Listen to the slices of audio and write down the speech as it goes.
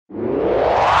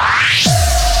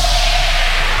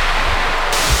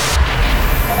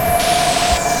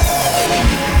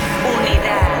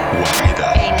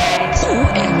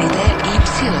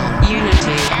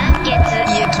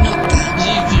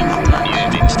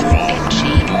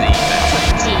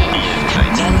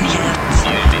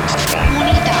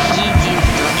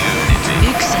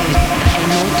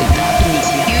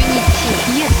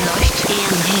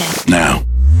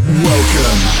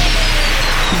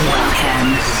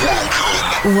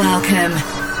Welcome.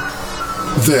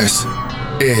 This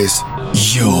is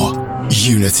your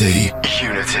Unity.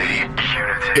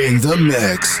 In the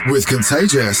mix with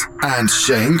Contagious and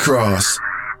Shane Cross.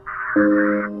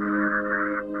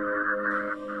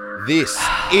 This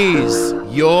is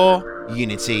your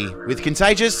Unity with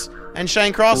Contagious and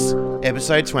Shane Cross,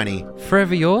 episode 20.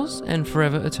 Forever yours and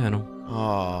forever eternal.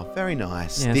 Oh, very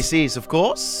nice. Yes. This is, of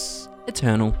course,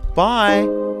 Eternal. Bye.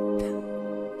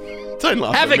 Don't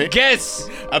laugh Have at me. a guess.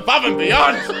 Above and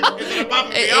beyond. Is it above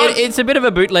and beyond? It's a bit of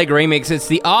a bootleg remix. It's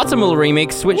the Artemil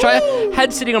remix, which I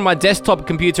had sitting on my desktop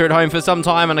computer at home for some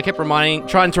time, and I kept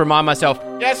trying to remind myself,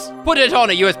 Yes. put it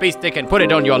on a USB stick and put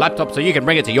it on your laptop so you can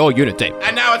bring it to your Unity.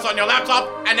 And now it's on your laptop,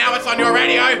 and now it's on your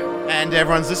radio. And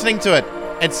everyone's listening to it.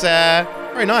 It's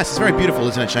very nice. It's very beautiful,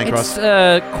 isn't it, Shane Cross?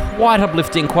 It's quite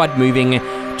uplifting, quite moving,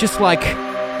 just like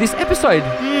this episode.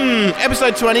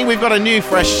 Episode 20, we've got a new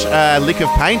fresh lick of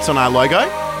paint on our logo.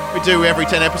 We do every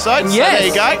 10 episodes. Yes. So there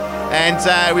you go. And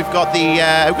we've got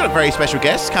a very special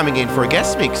guest coming in for a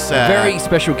guest mix. Very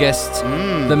special guest,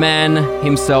 the man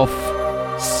himself,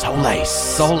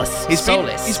 Solace. He's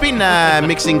Solace. been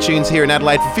mixing tunes here in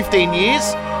Adelaide for 15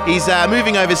 years. He's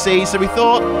moving overseas, so we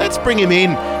thought, let's bring him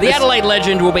in. The Adelaide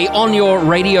legend will be on your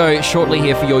radio shortly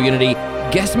here for your Unity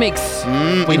guest mix.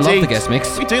 We love the guest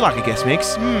mix. We do like a guest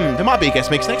mix. There might be a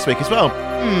guest mix next week as well.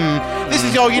 This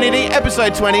is your Unity,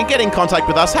 episode 20. Get in contact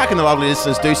with us. How can the lovely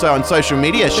listeners do so on social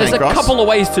media, Shane There's a Cross? couple of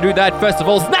ways to do that. First of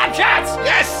all, Snapchat!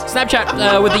 Yes! Snapchat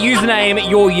with the username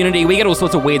Your Unity. We get all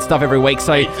sorts of weird stuff every week,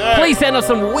 so please send us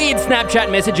some weird Snapchat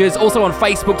messages. Also on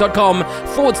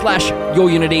Facebook.com/Your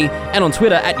Unity and on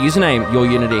Twitter at username Your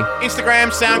Unity.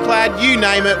 Instagram, SoundCloud, you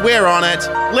name it, we're on it.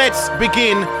 Let's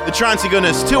begin the trancey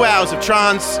goodness. 2 hours of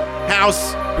trance,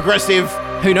 house, progressive.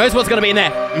 Who knows what's going to be in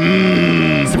there?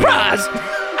 Surprise!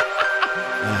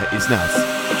 It's nuts.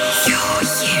 Your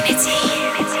Unity.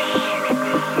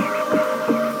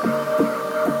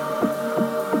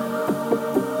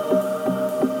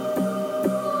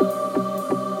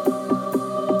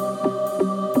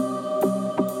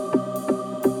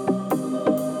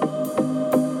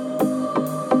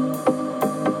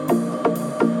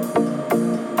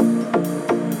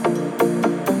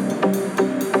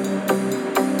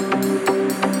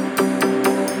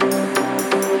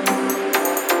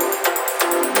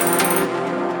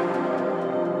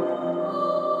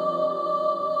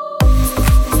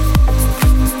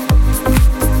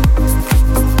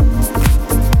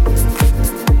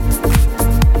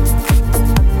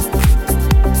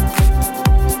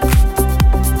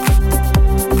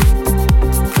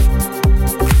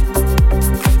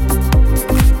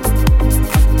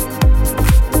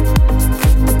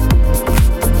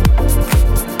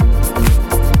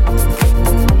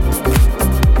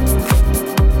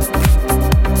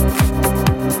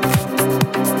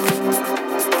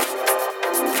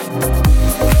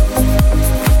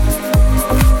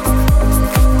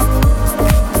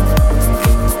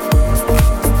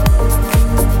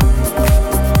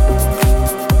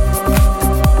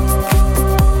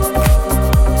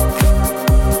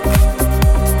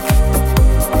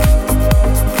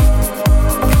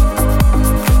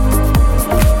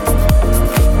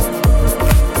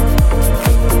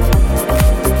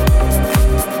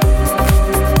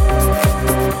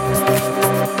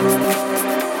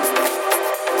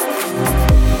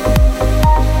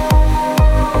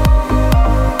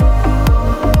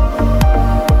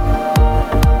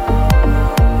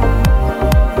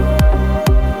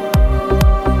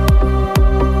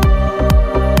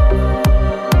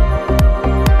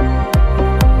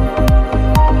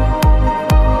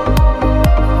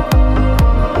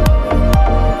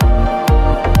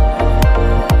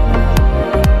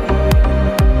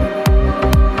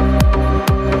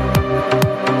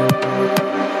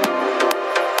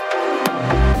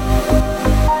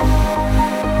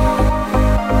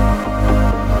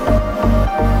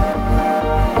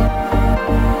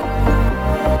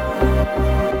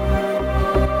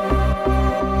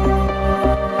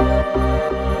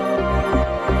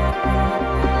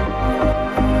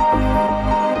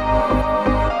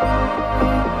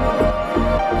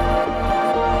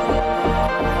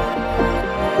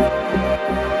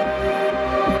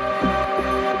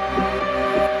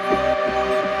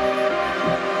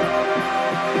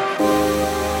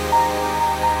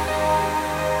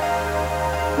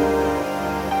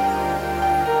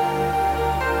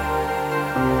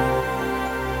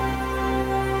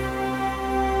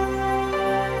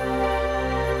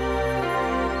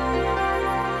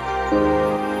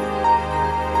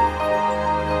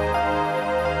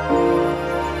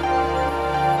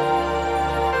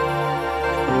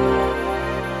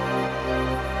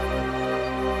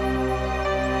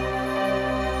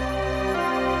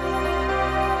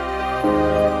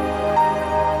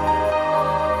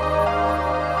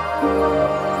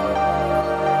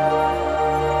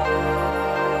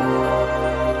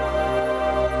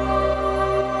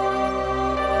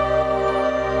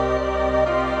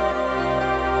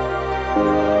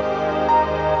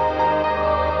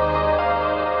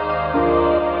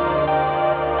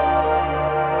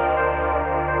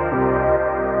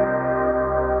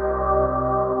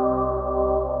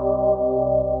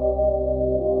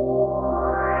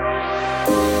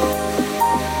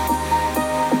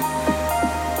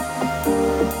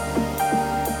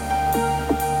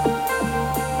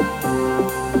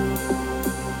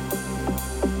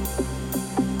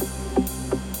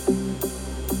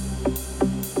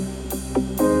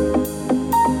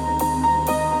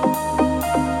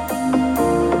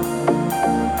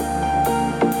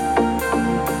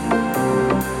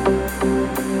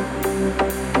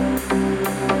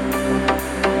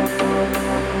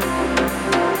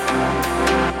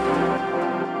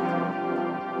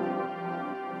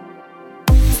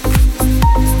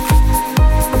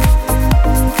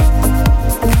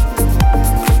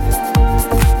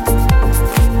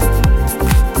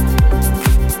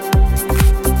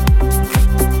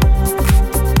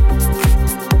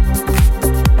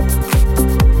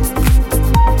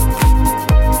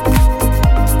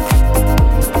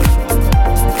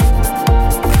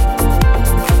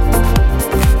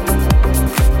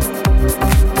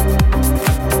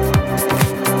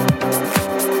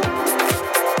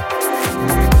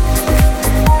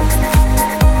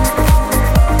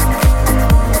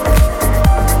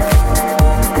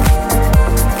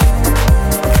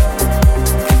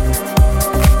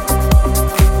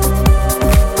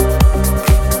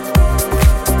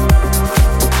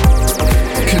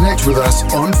 touch with us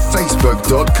on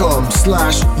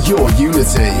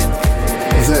facebook.com/yourunity.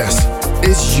 This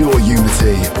is Your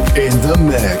Unity in the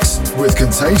mix with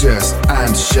Contagious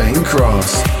and Shane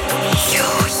Cross.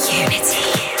 Your Unity.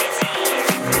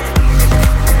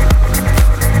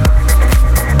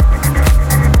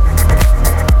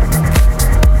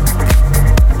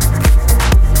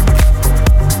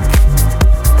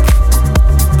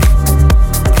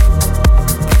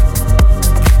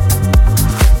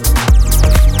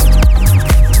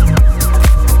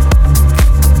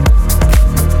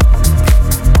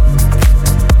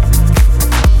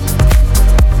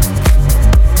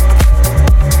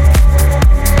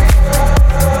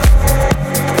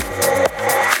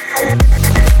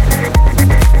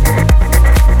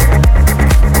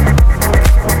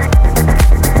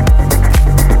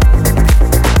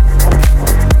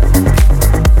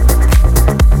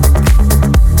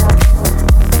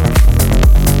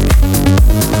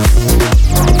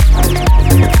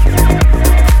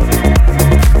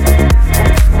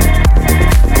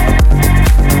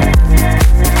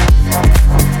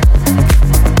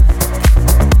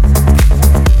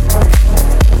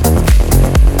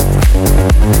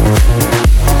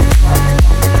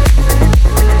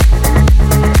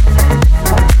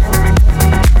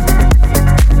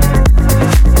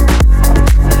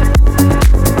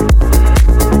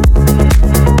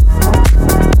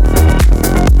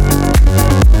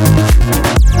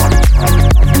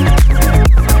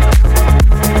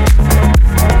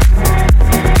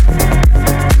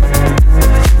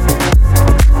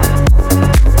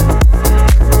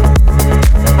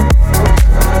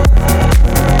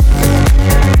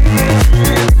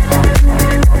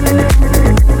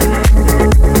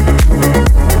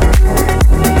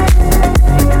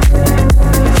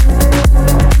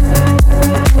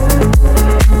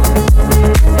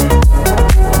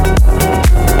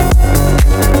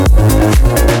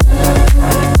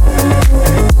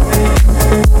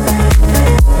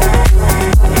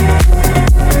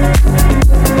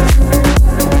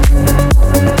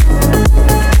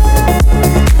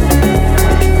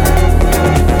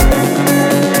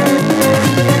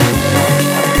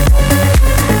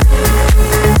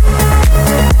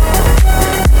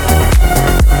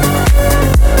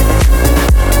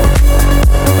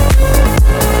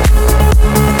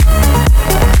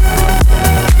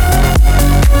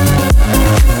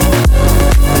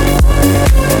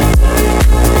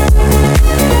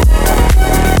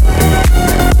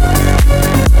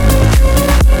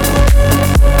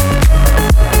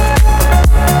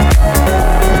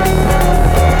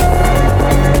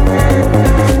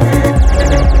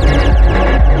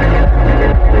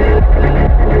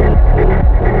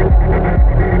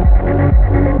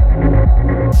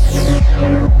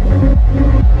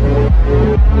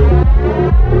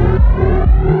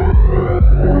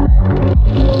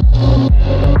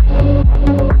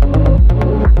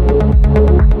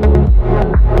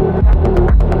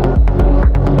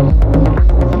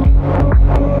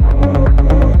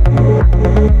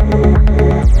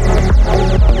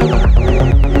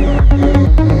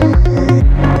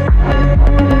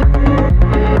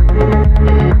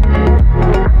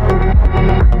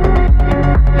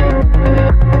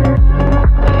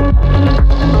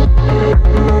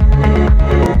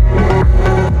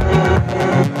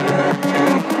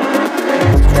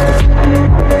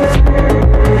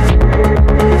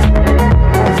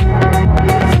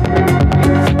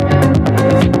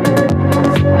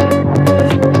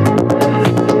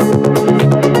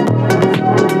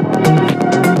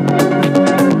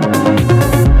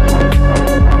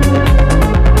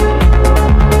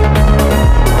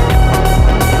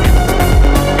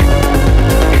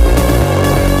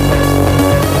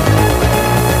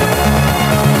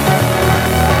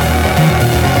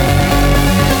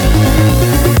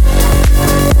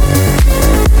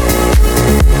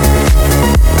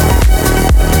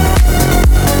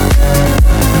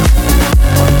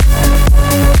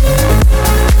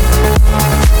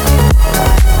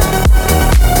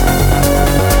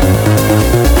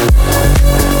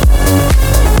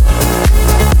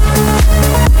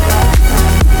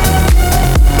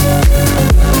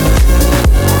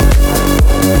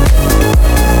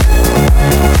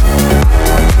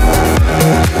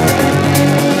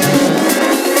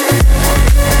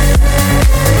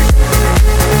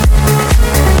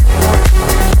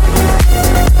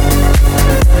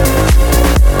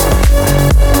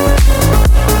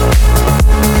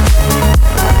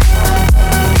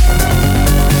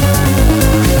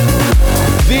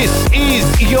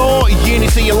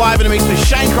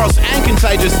 and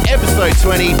Contagious, episode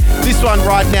 20. This one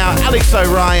right now, Alex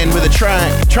O'Ryan with a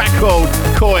track called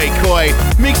Koi Koi.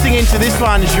 Mixing into this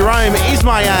one, Jerome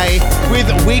Isma-Ae with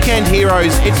Weekend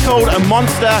Heroes. It's called A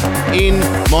Monster in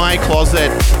My Closet.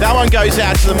 That one goes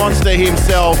out to the monster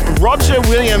himself, Roger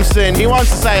Williamson. He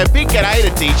wants to say a big g'day to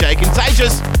DJ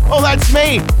Contagious. Well, that's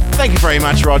me. Thank you very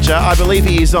much, Roger. I believe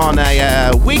he is on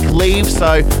a week leave,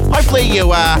 so hopefully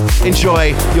you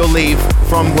enjoy your leave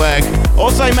from work.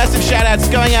 Also, massive shout-outs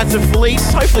going out to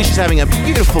Felice. Hopefully she's having a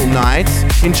beautiful night,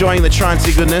 enjoying the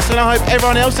trancey goodness, and I hope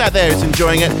everyone else out there is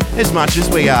enjoying it as much as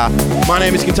we are. My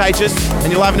name is Contagious,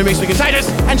 and you're live in the mix with Contagious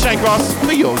and Shane Cross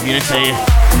for your Unity.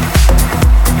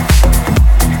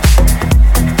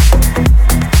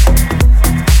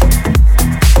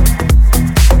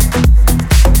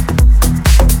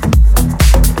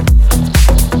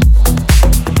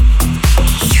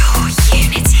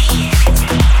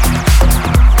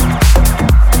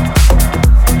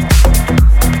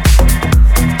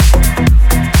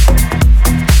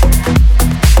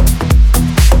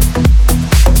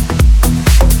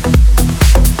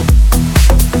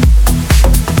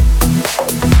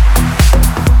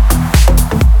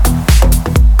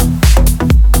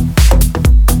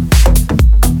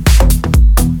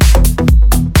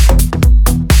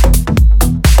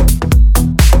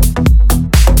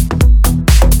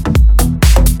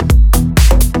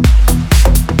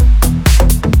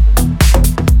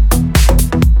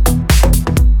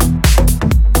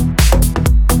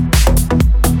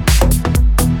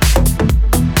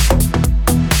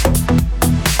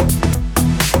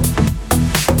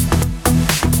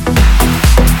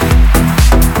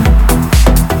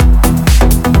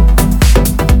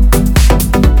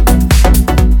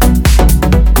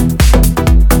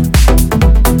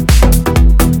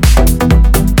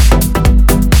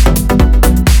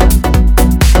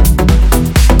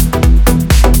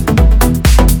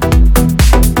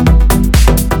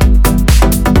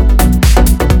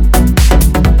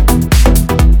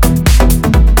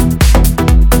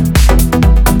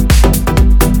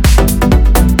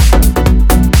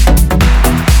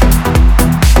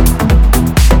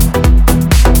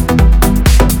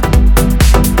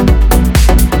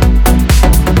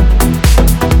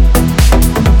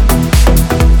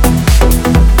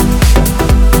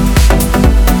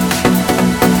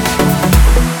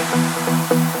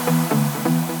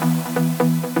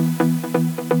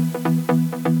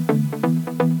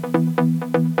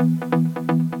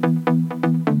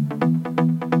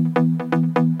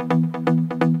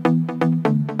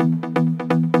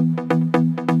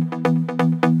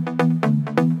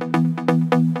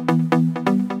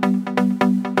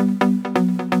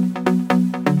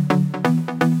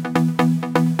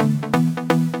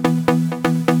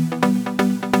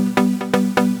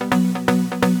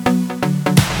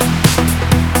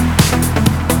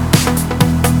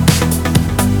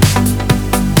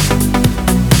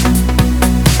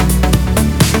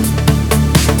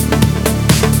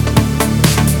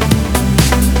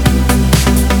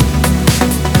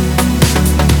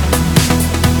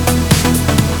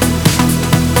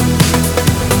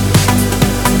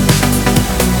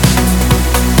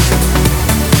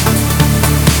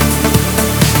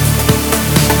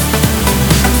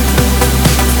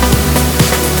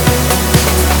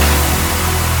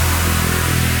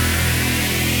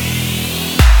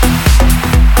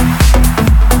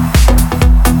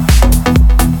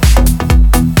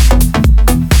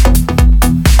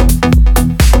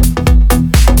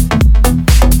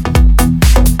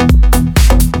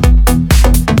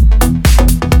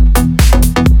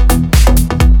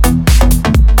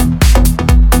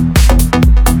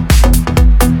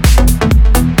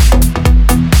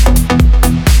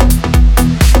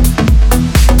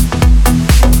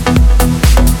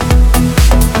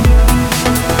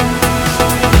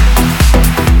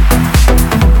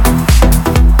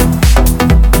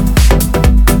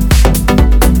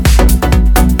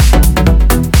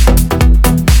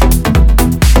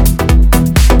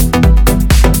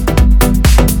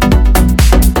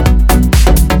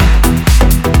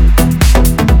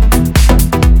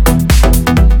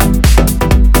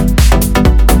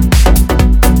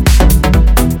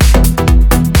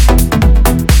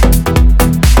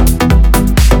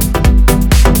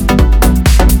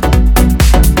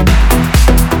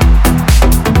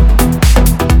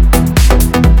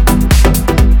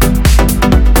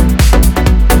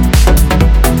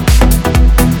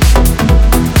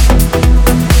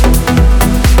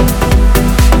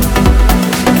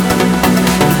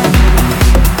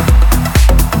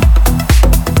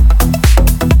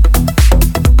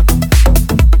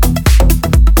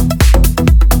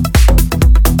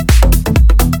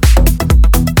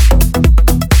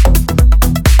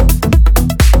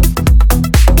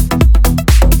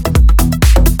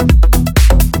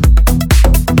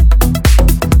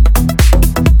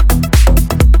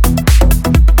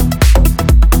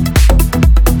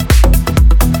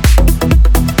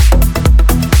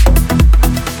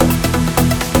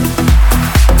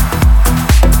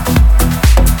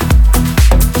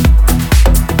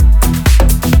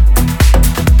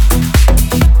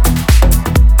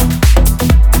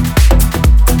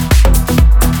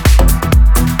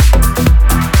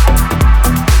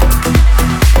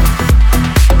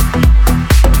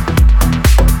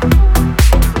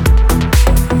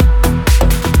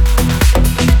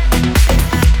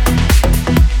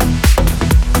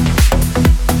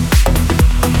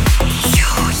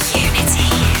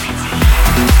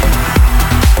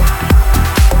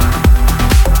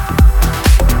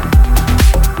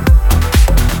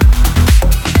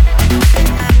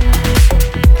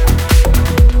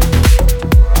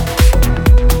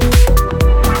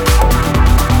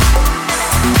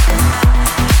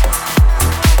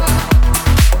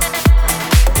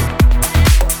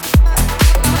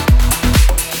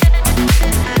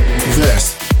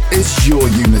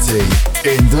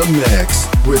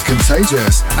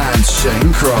 Contagious and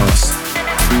Shane Cross.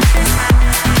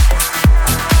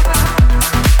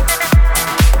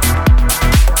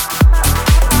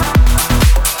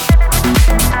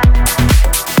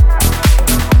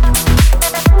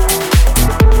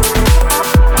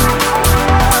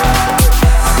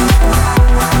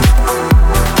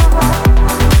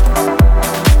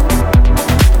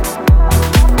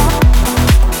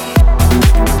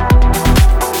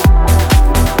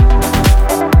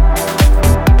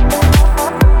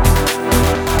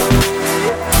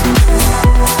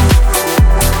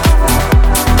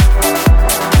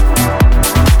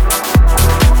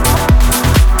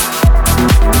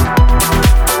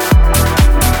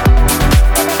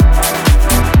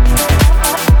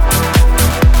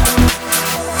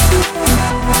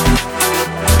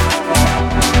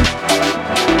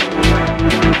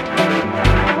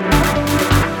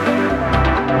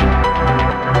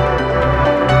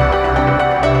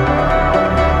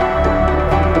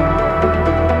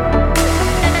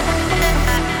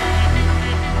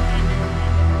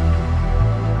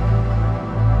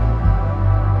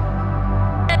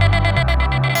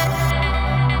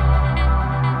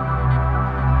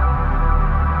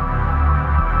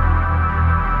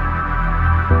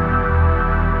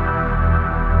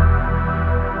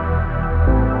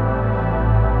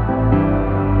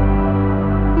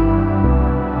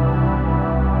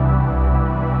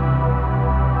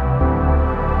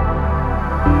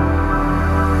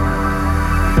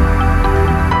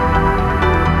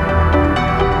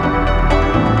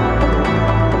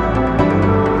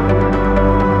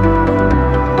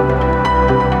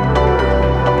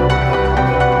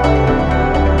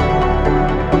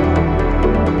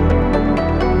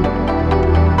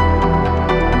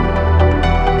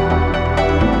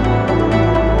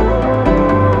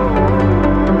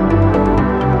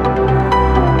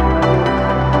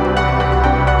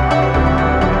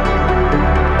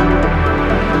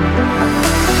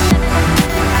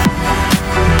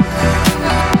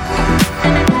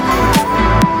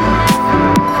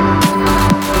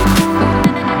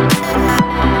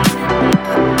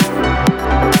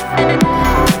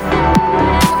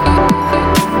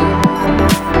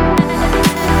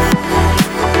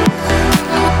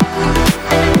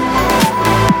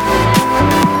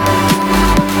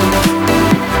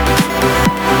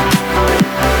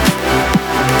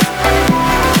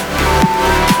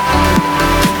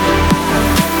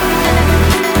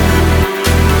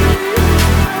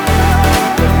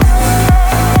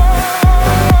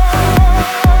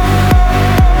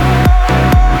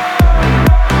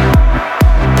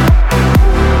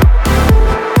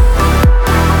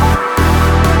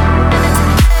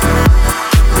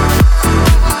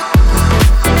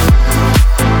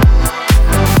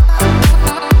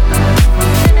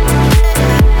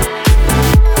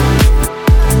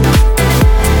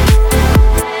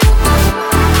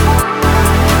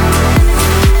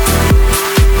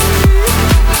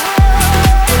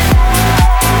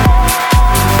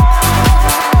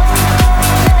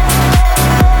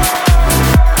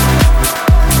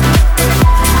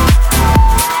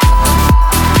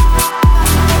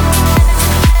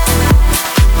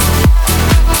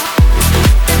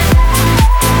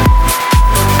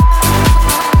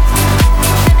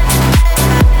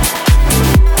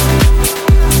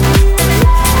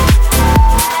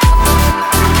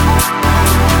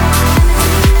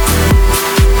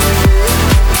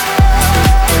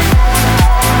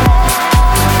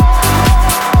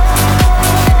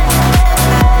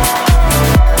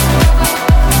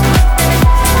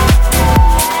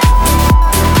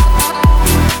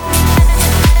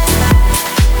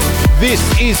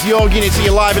 This is your Unity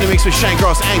live in a mix with Shane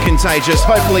Cross and Contagious.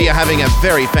 Hopefully you're having a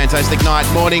very fantastic night,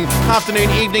 morning, afternoon,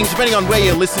 evening, depending on where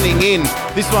you're listening in.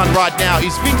 This one right now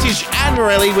is Vintage and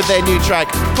Morelli with their new track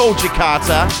called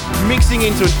Jakarta, mixing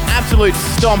into an absolute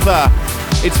stomper.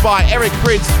 It's by Eric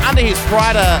Pryda under his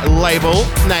Pryda label,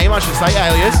 name I should say,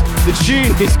 alias. The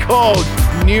tune is called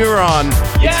Neuron.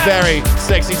 It's very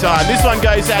sexy time. This one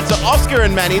goes out to Oscar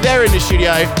and Manny. They're in the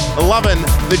studio, loving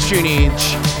the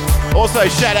tunage. Also,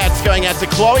 shout-outs going out to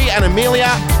Chloe and Amelia.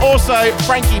 Also,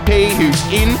 Frankie P, who's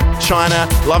in China,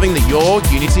 loving the Your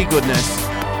Unity goodness.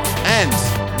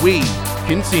 And we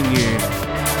continue.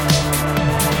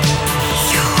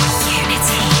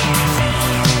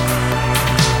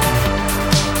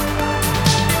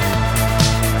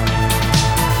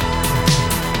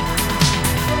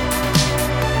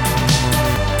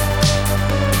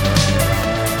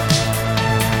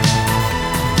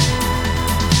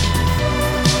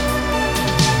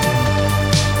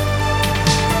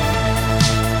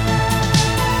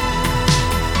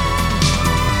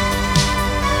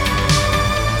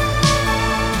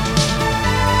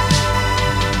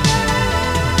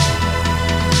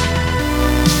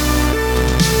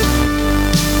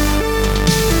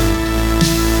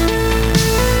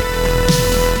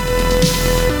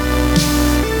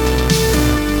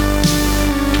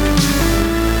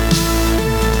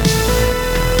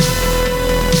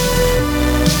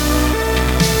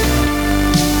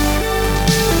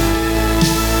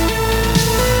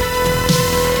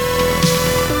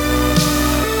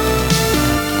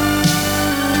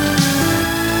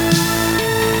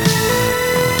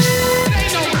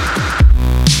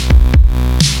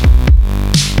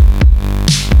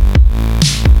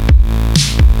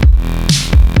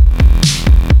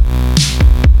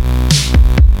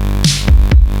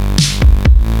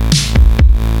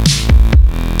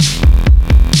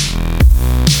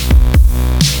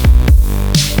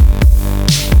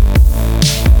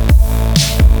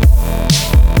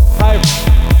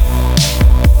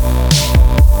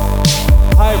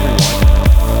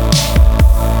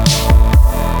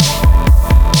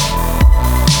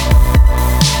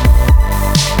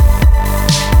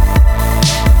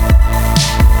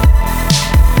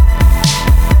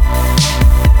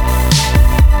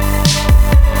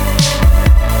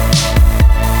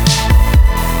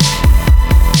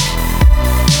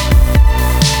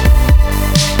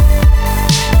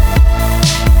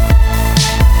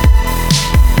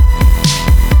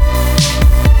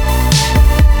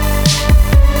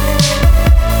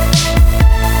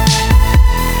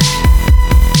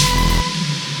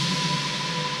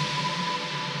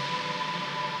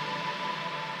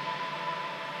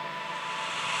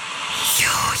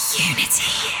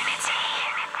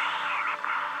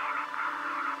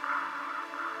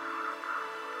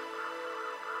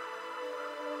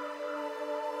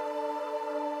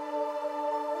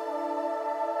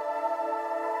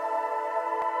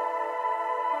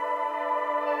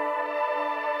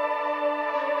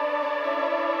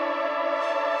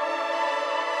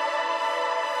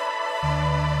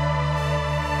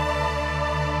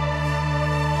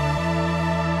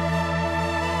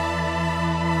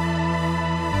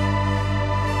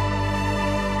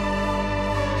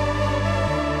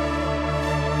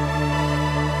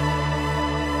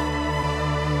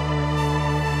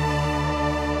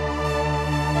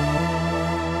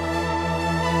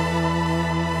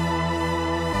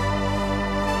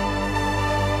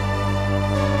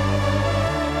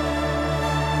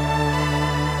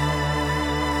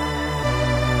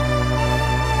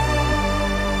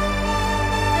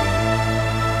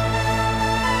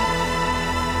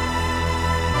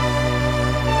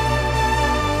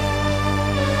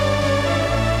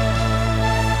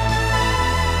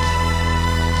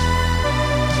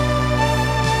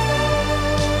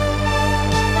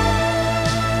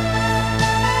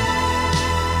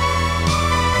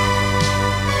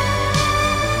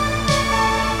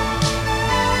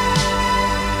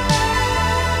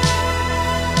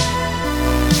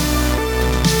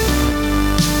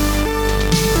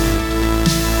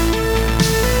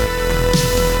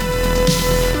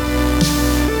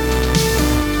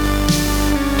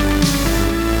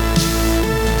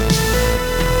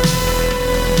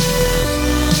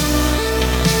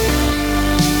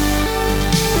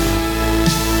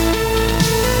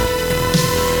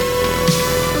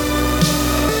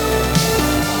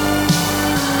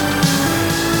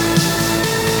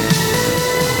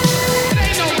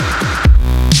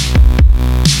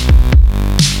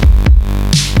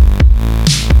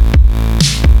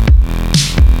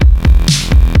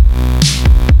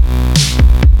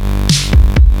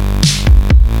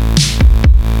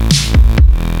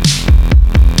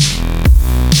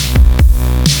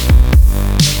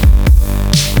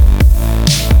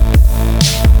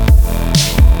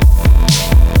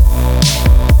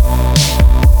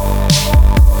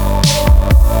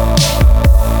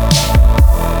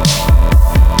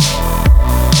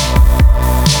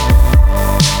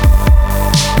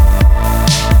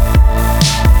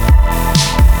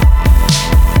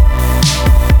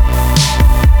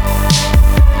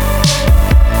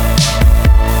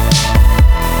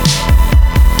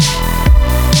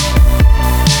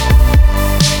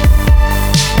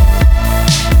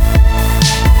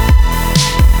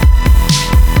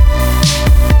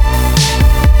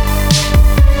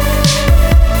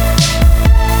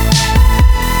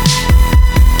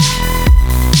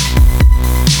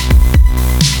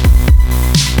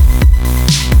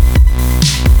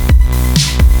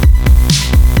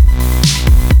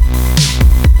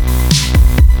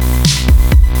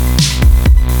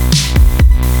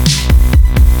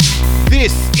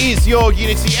 Your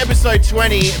Unity, episode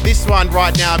 20. This one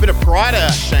right now, a bit of Pryda,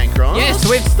 Shane Cross. Yes,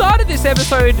 we've started this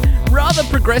episode rather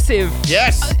progressive.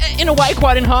 Yes. In a way,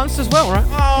 quite enhanced as well, right?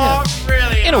 Oh,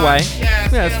 really? In a way.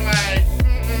 Yes, in a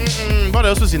way. What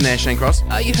else was in there, Shane Cross?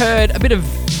 You heard a bit of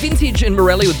Vintage and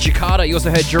Morelli with Jakarta. You also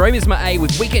heard Jerome Isma-Ae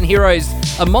with Weekend Heroes,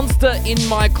 A Monster in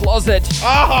My Closet.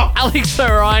 Oh! Alex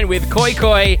Orion with Koi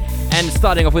Koi. And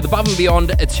starting off with Above and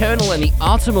Beyond, Eternal and the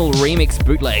Artemil remix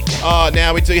bootleg. Oh,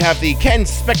 now we do have the Ken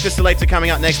Spector Selector coming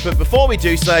up next, but before we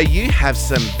do so, you have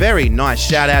some very nice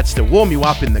shout-outs to warm you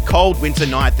up in the cold winter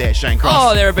night there, Shane Cross.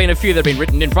 Oh, there have been a few that have been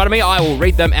written in front of me. I will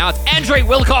read them out. Andre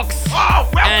Wilcox. Oh,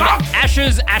 welcome!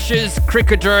 And Ashes,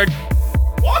 Cricketer.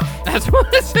 What? That's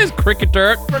what it says,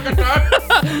 Cricketer.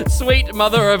 Cricketer? Sweet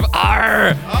Mother of R.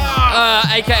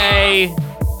 A.K.A...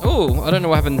 Oh, I don't know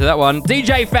what happened to that one.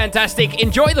 DJ Fantastic,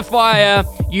 enjoy the fire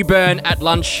you burn at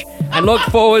lunch and look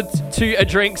forward to a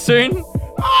drink soon.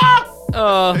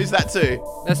 Who's that to?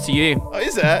 That's to you. Oh,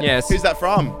 is it? Yes. Who's that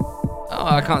from? Oh,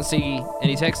 I can't see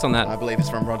any text on that. I believe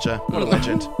it's from Roger. What a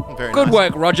legend. Very Good nice.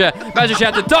 work, Roger. Major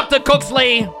shout to Dr.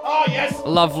 Cooksley. Oh, yes.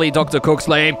 Lovely Dr.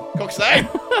 Cooksley. Cooksley.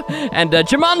 And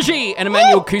Jumanji and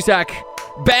Emmanuel Cusack.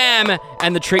 Bam!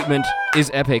 And the treatment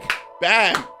is epic.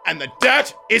 Bam! And the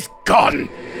dirt is gone.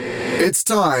 It's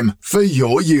time for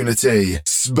your Unity.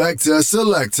 Spector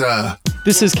Selector.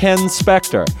 This is Ken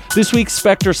Spector. This week's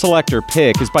Spector Selector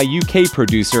pick is by UK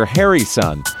producer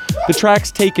Harryson. The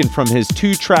track's taken from his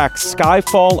 2-track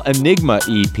Skyfall Enigma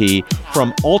EP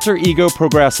from Alter Ego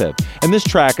Progressive, and this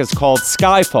track is called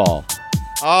Skyfall.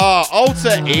 Oh,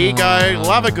 Alter Ego.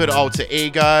 Love a good Alter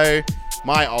Ego.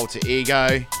 My alter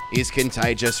ego is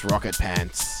Contagious Rocket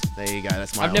Pants. There you go.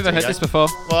 That's my I've never heard ego. this before.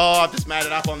 Well, I've just made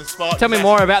it up on the spot. Tell me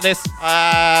more about this.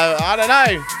 I don't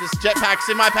know. Just jetpacks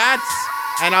in my pants.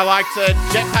 And I like to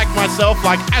jetpack myself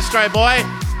like Astro Boy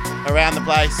around the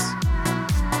place.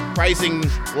 Praising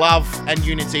love and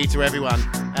unity to everyone.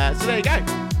 So there you go.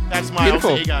 That's my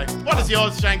Beautiful. alter ego. What is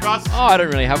yours, Shane Cross? Oh, I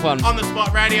don't really have one. On the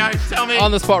spot radio. Tell me.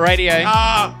 On the spot radio.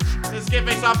 Just give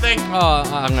me something. Oh,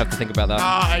 I'm gonna have to think about that.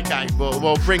 Oh, okay.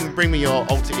 Well, bring me your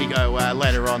alter ego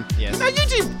later on. Yes.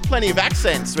 You do plenty of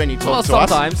accents when you talk Well,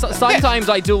 to us. sometimes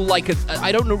I do like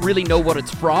I don't really know what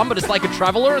it's from, but it's like a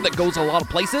traveler that goes a lot of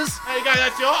places. There you go.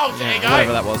 That's your alter ego.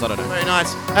 Whatever that was, I don't know. Very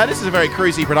nice. This is a very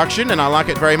cruisy production, and I like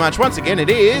it very much. Once again, it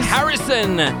is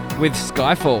Harrison with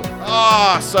Skyfall.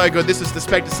 Oh, so good. This is the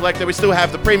Spector Selector. We still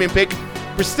have the premium pick,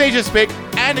 prestigious pick,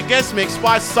 and a guest mix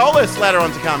by Solace later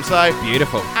on to come. So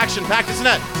Beautiful. action-packed, isn't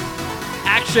it?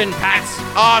 Action-packed.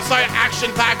 Oh, so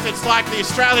action-packed. It's like the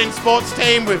Australian sports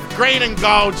team with green and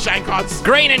gold, Shane Cross.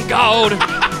 Green and gold.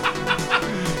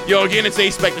 Your Unity,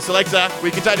 Spector Selector. We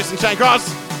Contagious and Shane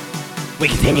Cross. We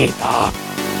continue.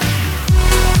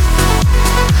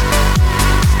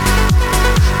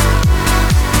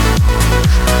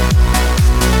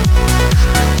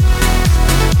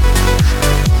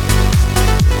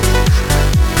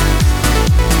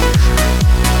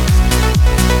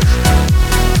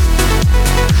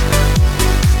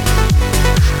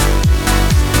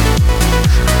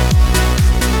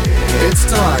 It's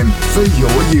time for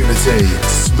your Unity.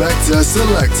 Spector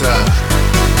Selector.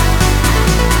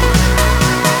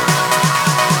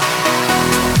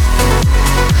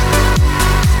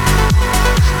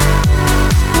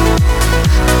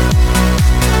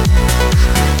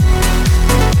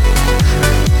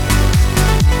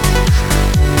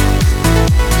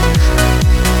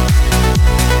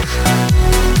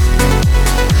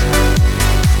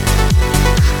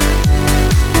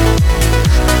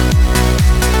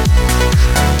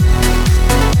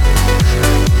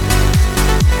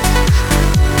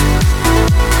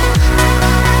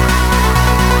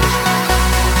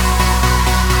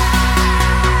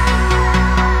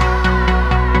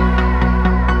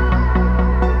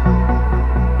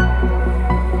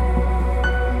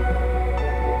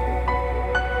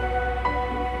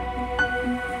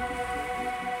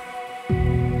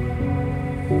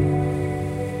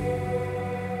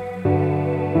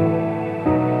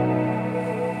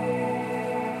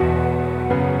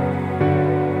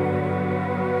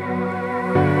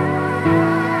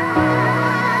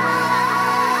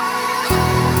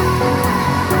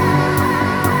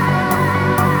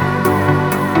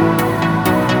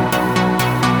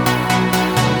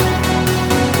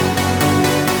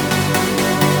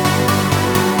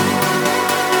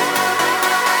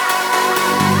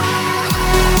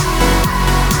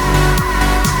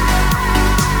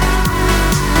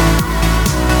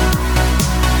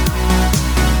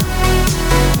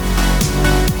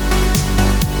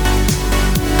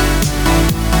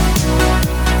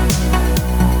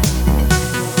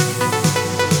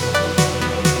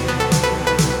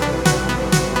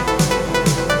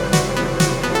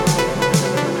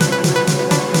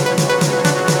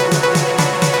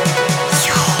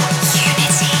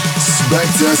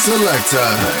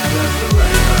 Selector.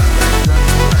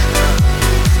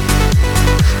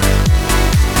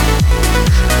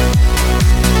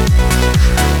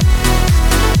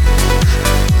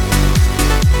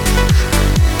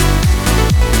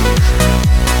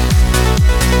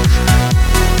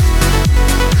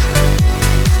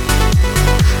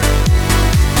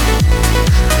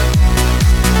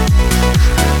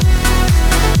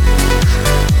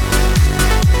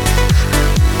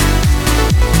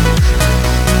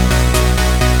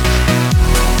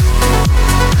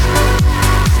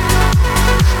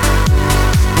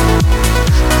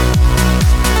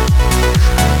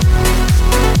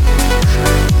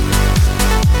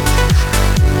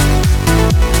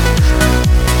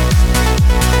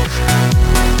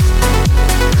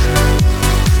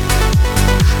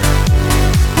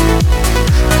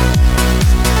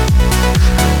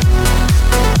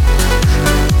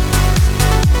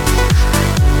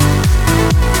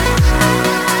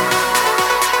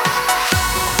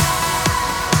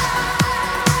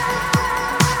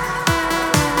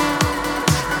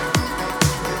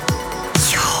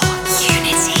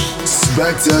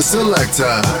 Spector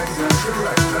Selector.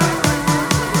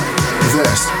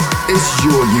 This is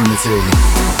your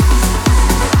unity.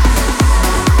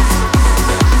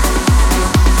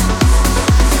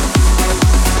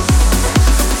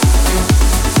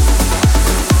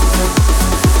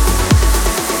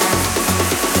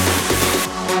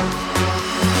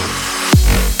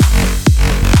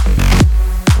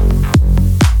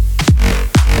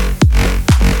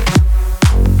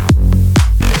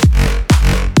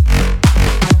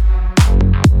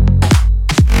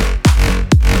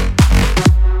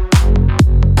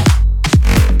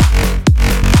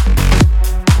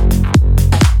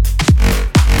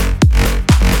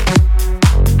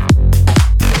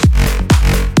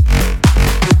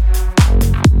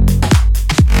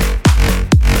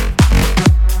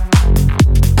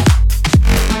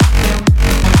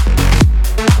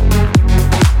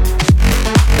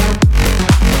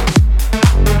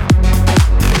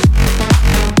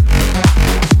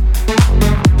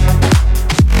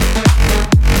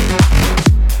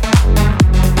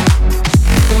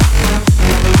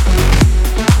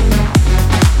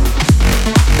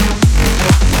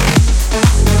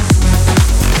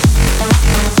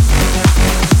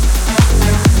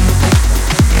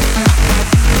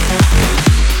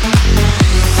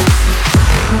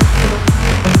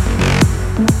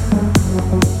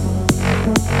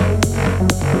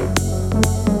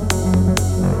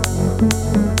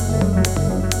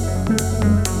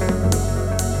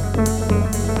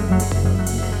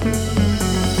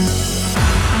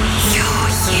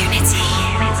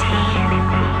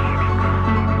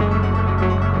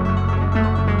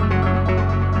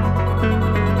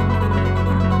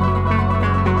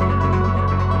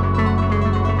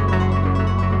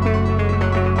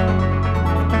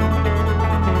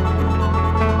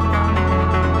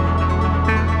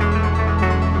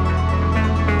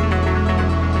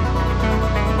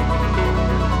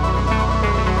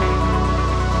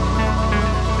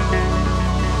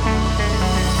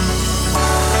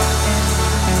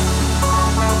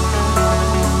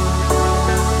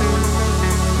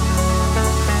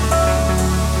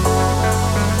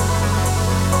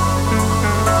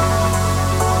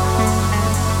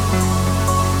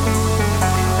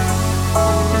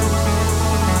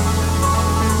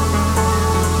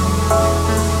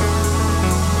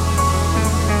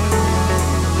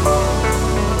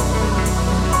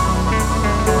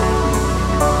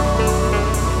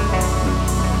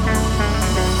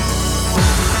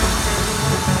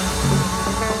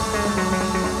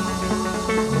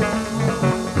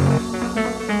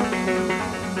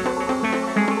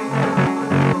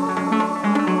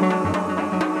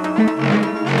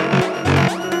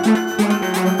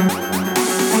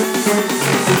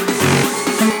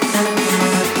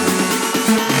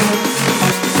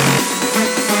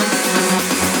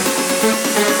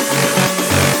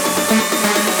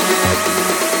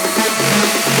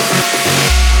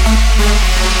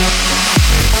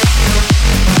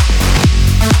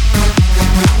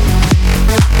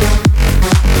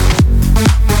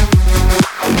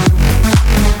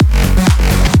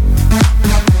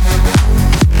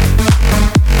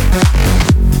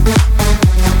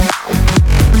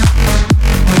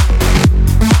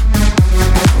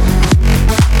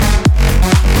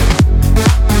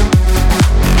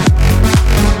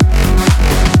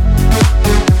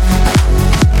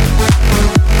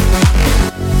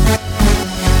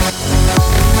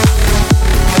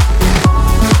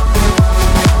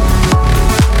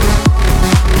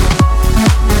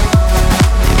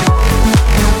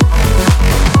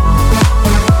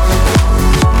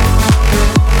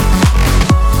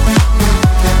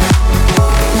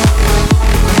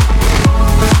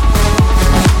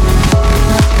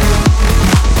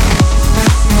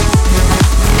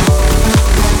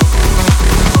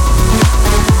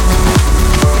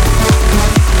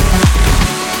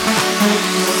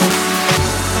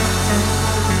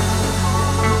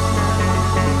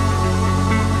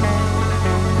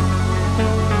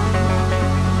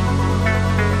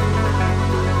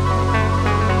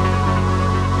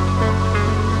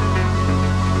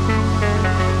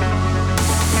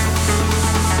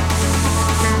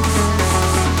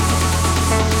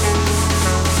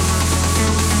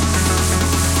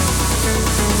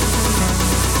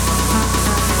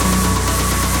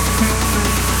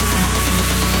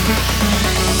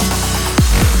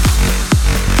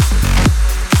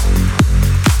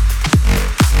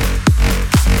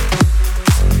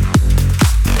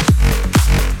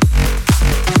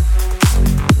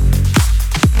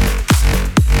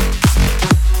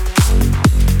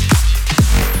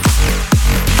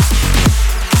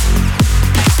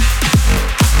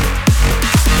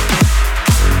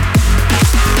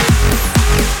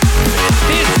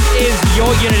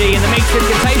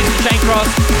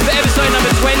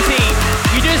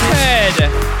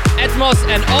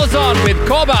 Asbjorn, Ozon with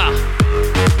Coba.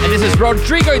 And this is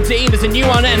Rodrigo Deem. There's a new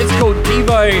one and it's called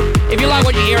Divo. If you like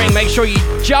what you're hearing, make sure you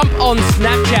jump on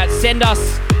Snapchat. Send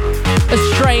us a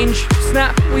strange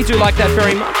snap. We do like that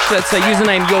very much. That's a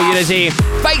username YourUnity.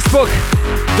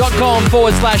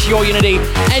 Facebook.com/YourUnity.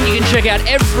 And you can check out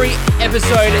every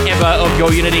episode ever of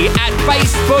YourUnity at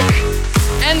Facebook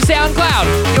and SoundCloud.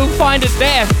 You'll find it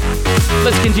there.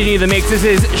 Let's continue the mix. This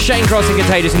is Shane Cross and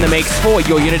Contagious in the mix for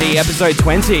YourUnity episode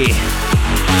 20.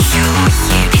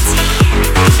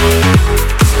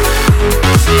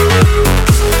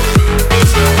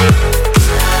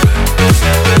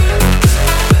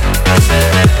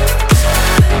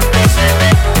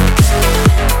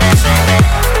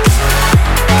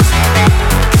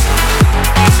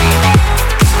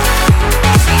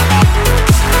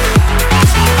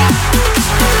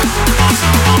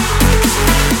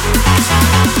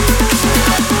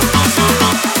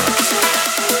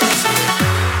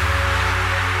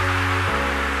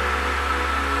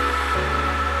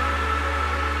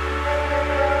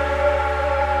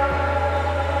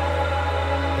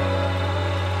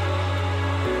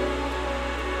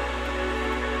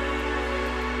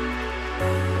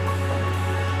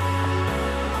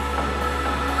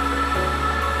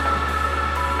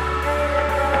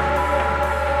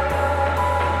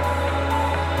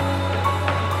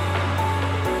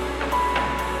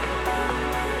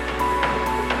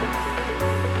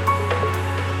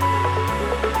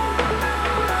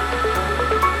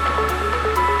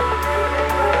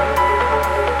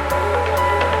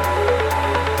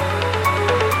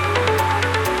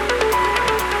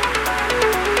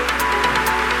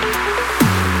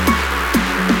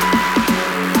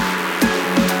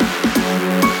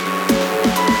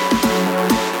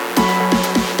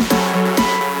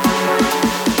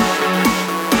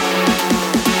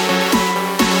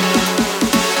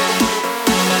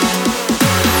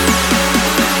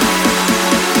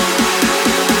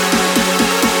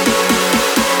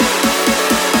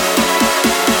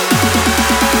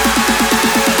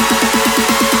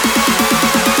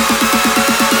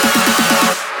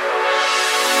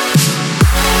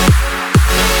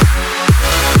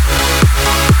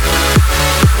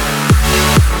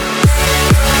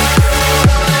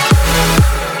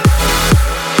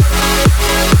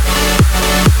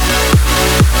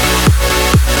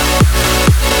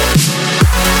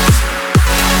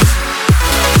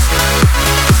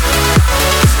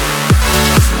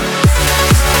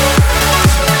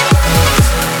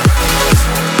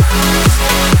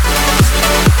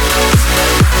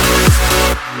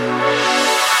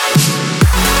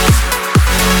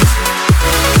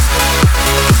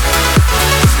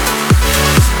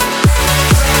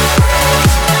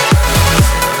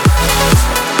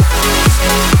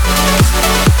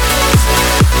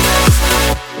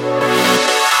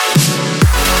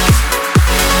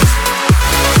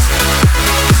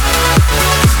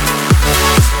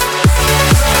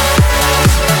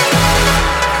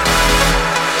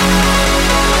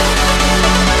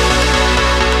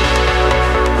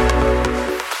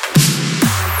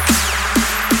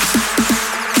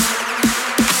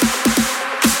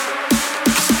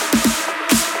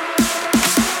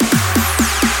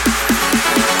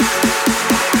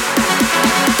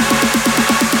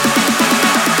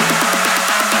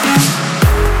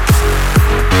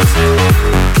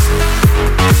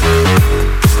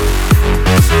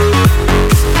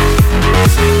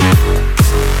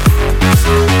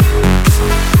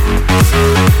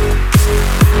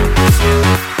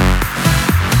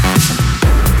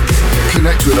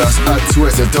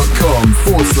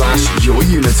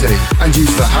 twitter.com/YourUnity and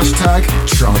use the hashtag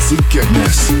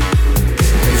TrancyGoodness.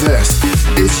 This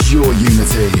is Your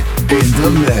Unity in the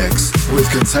mix with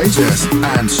Contagious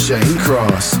and Shane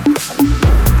Cross.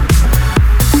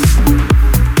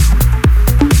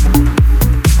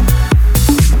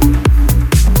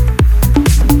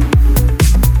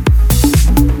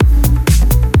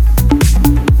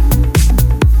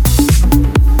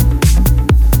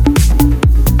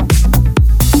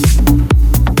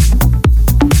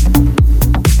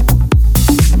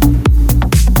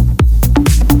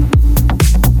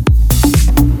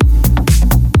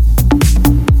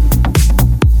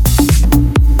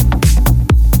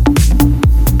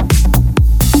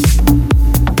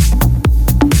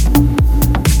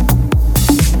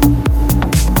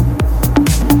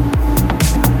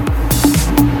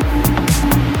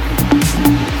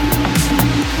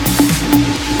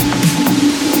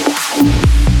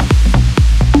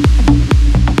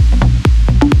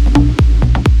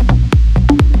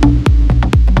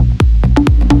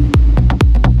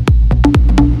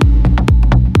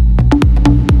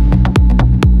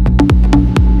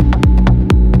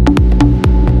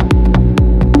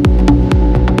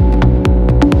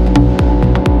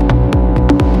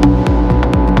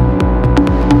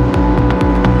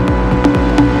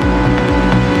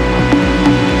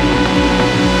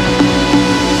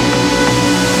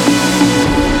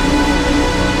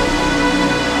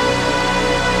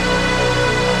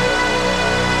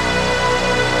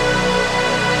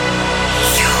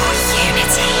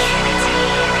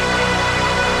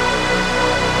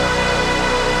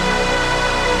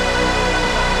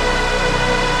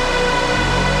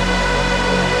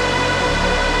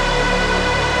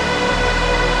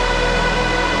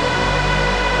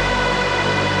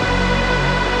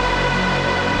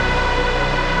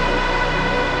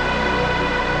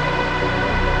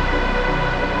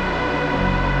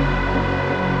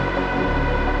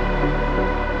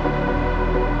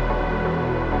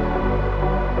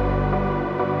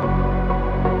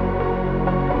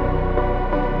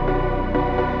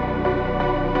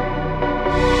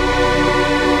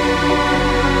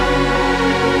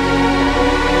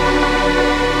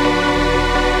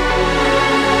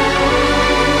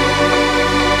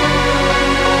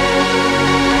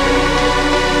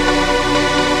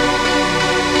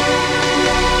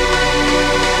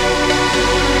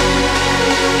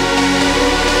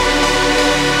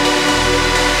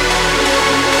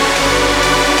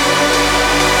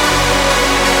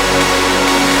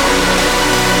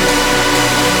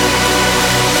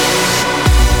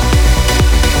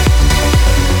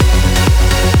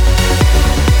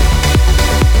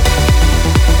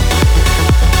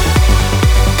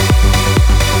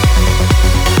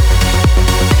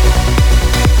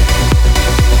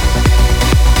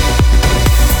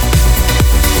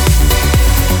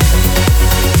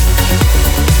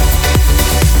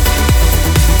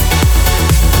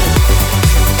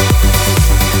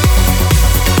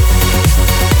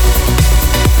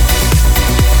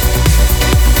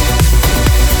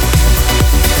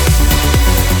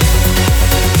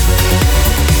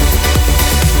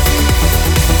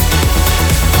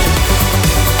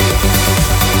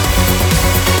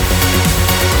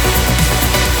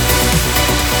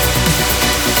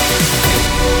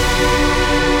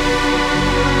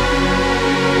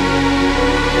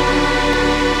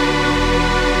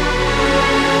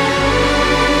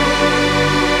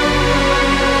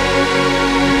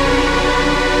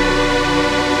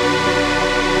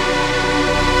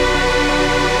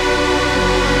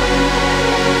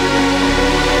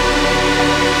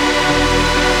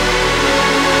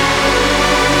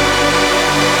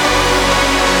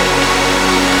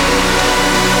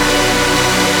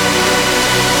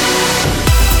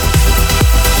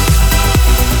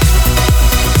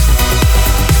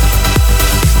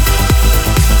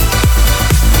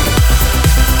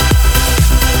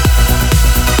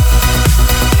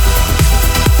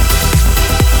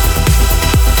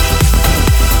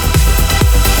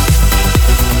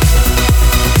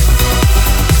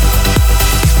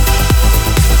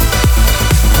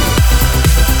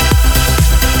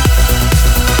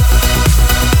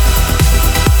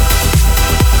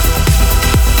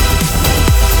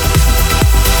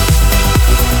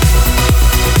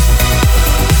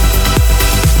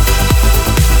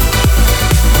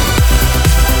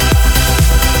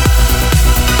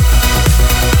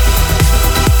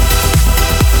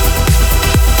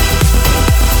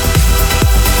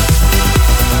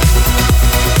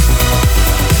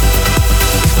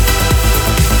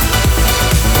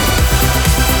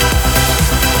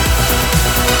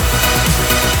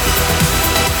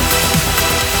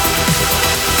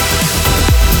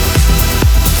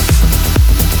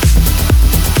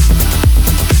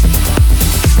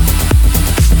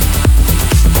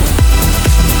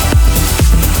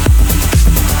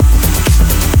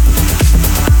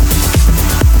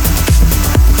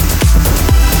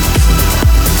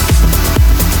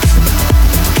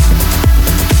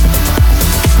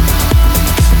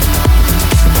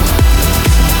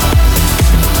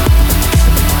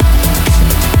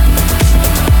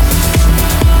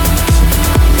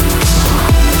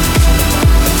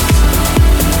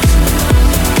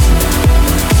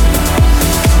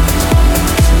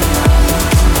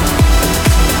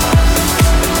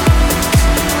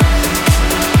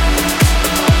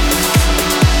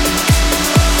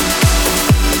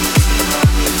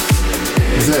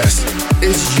 This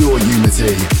is your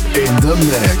Unity in the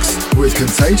mix with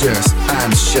Contagious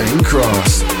and Shane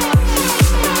Cross.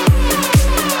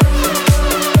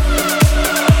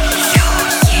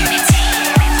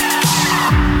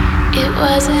 It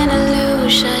was an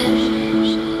illusion,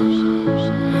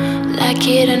 like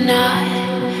it or not,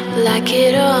 like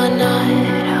it or not,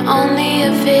 only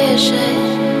a vision,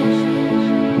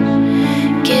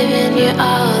 giving you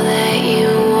all that you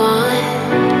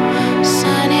want,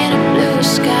 sun in a blue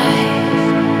sky,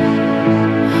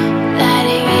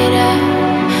 lighting it up,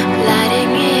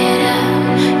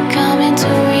 coming to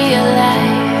real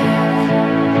life.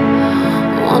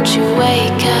 Won't you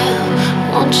wake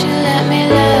up, won't you let me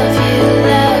love you?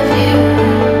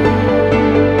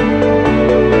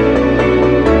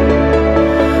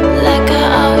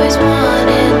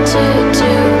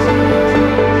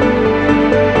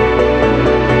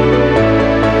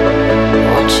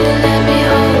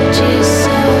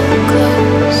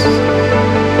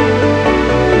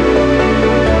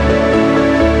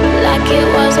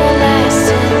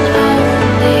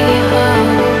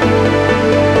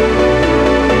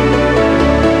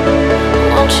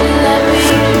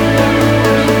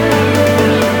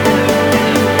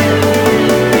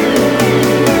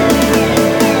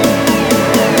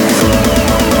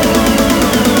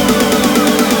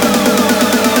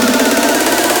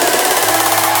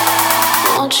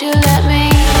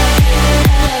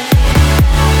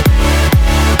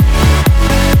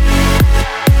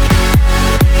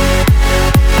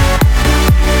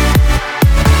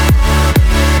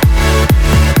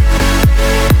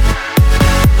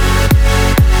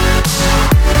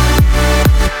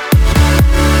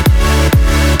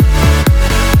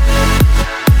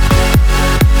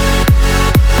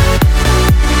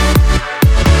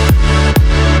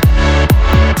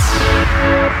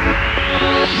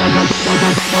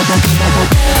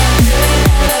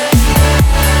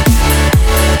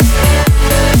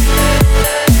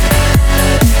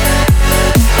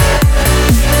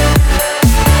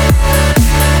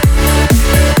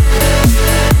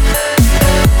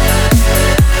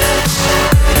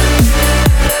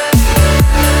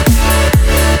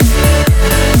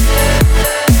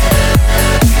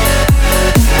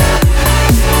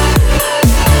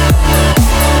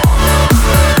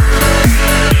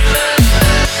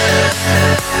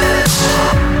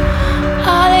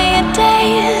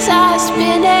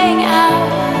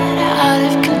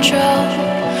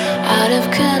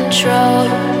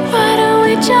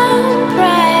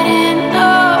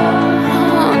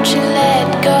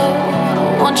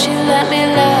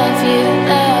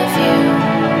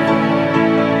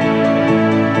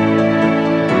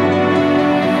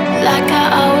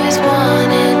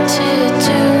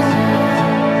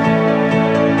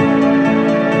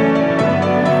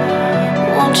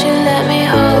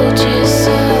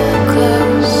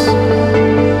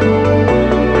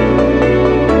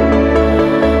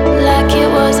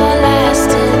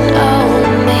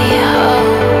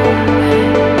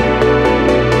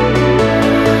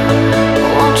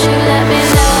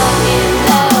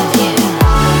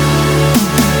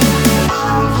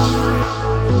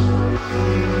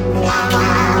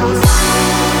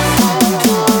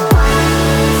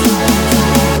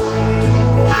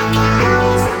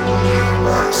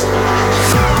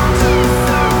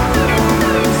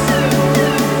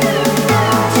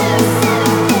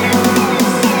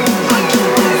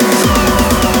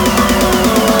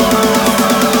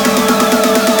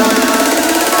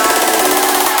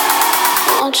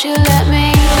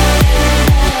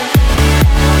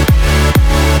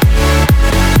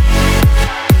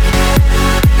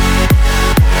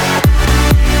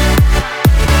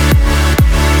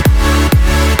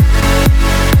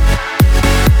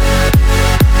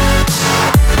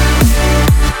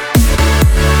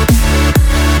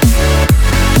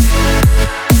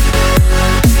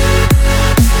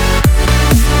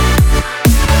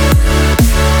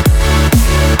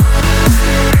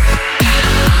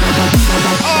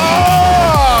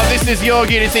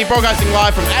 Unity, broadcasting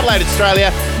live from Adelaide,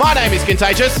 Australia. My name is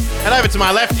Contagious, and over to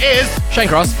my left is Shane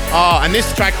Cross. Oh, and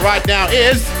this track right now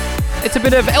is... It's a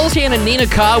bit of LTN and Nina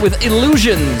Carr with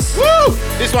Illusions. Woo!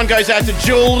 This one goes out to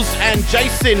Jules and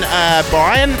Jason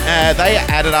Bryan. They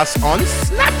added us on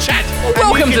Snapchat.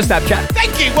 Well, welcome to Snapchat.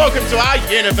 Thank you. Welcome to our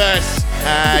universe.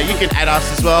 You can add us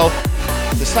as well.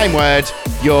 The same word,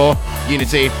 your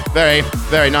Unity. Very,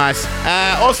 very nice.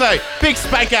 Also, big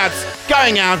spank outs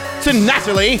going out to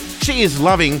Natalie. She is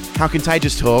loving how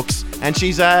Contagious talks, and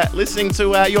she's listening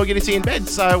to your Unity in bed.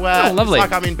 So lovely.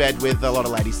 It's like I'm in bed with a lot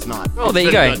of ladies tonight. Oh, there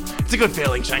you go. Good. It's a good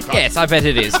feeling, Shane Cross. Yes, I bet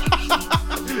it is.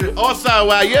 Also,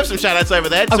 you have some shout-outs over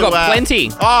there. I've got plenty.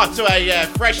 To a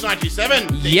Fresh 97.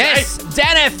 DJ. Yes,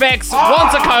 Dan FX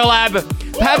wants a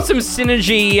collab. Perhaps some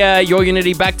synergy, Your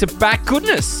Unity back-to-back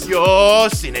goodness. Your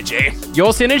synergy.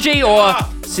 Your synergy or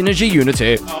synergy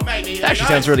unity? Oh, maybe. That actually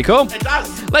sounds really cool. It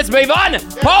does. Let's move on.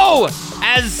 Paul,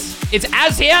 it's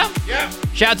Az here. Yeah.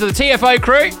 Shout out to the TFO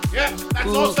crew. Yeah, that's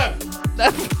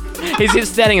awesome. He's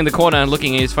just standing in the corner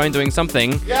looking at his phone doing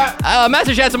something. Yeah.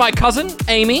 Massive shout out to my cousin,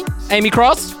 Amy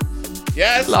Cross.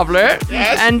 Yes. Lovely.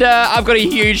 Yes. And I've got a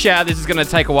huge shout. This is going to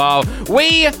take a while.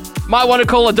 We might want to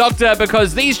call a doctor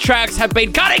because these tracks have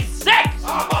been cutting sick.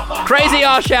 Crazy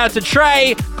ass shout out to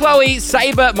Trey, Chloe,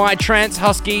 Saber, my trance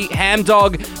husky, Ham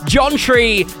Dog, John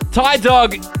Tree, Ty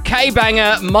Dog,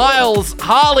 K-Banger, Miles,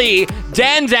 Harley,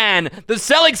 Dan, the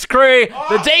Selix crew,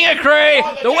 the Dinger crew,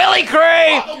 the Willy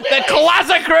crew, the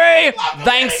Classic crew.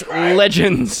 Thanks,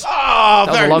 legends. Oh,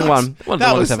 That was a long one.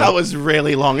 That was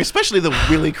really long, especially the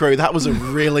Willy crew. That was a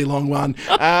really long one.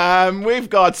 We've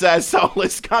got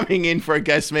Solace coming in for a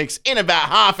guest mix in about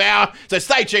half hour, so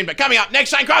stay tuned. But coming up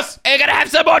next, Shane Cross, We're going to have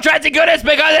some more transit goodness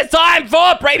because it's time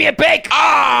for Premium Pick.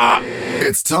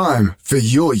 It's time for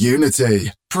your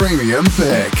Unity Premium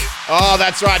Pick. Oh,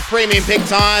 that's right, Premium Pick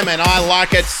time, and I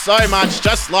like it so much,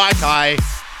 just like I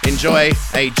enjoy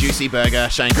a juicy burger,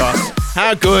 Shane Cross.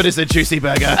 How good is a juicy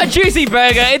burger? A juicy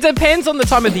burger. It depends on the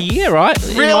time of the year, right?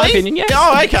 Really? In my opinion, yes.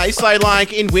 Oh, okay. So,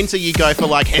 like, in winter, you go for,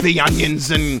 like, heavy onions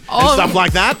and stuff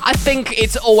like that? I think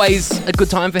it's always a good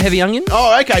time for heavy onions.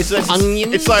 Oh, okay. So,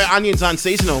 Onions? it's like onions aren't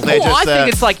seasonal. They're I just...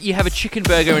 think it's like you have a chicken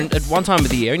burger at one time of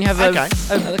the year and you have Okay.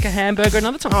 like a hamburger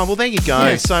another time. Oh, well, there you go.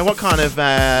 Yeah. So, what kind of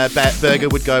burger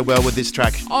would go well with this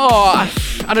track? Oh,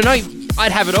 I don't know.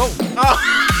 I'd have it all.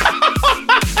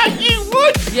 You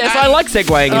would? Yes, I like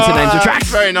segueing into names of tracks.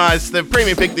 Very nice. The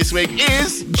premium pick this week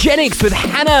is... Genix with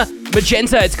Hannah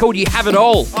Magenta. It's called You Have It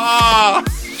All. Oh,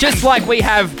 Just like we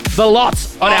have the lot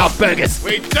on our burgers.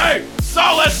 we do.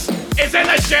 Solace is in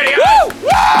the studio. Woo!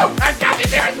 Woo! And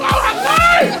Kathy's here as well.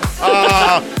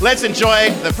 Hello! Let's enjoy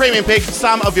the premium pick.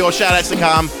 Some of your shout-outs to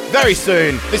come very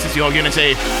soon. This is your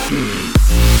Unity.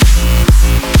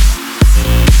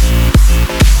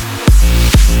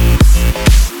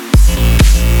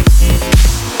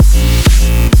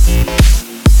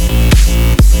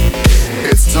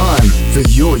 It's time for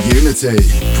your Unity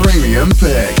Premium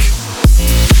Pick.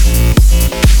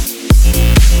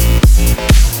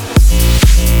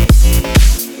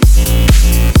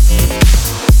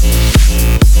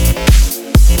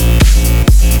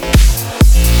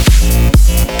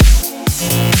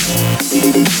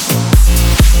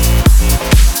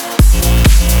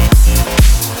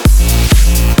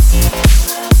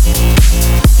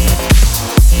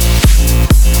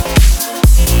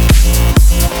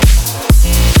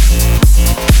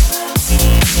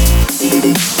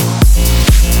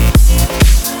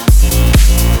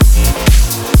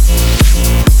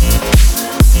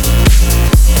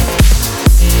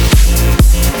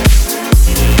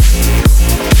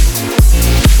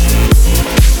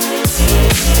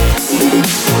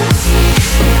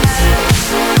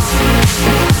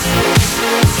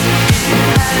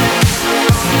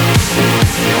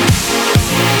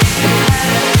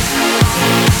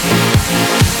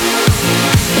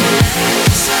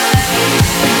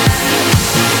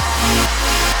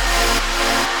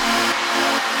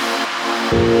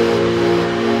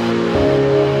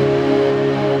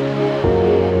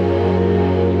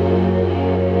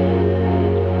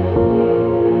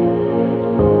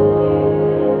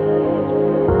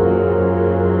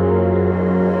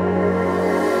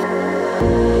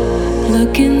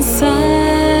 Look inside,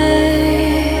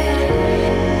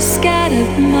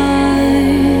 scattered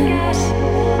minds.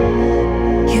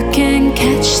 You can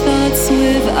catch thoughts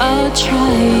without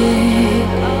trying.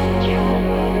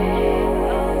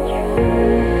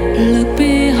 Look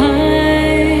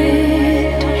behind,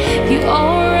 you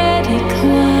already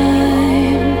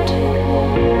climbed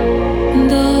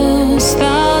those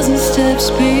 1,000 steps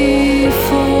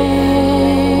before.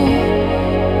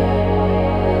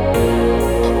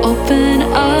 Open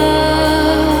up,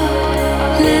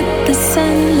 let the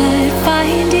sunlight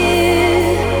find you.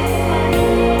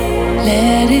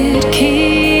 Let it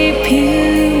keep you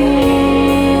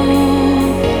warm.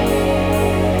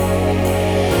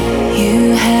 You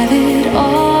have it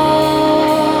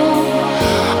all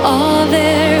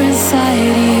there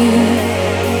inside you.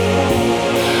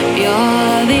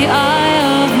 You're the eye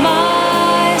of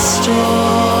my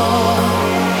storm.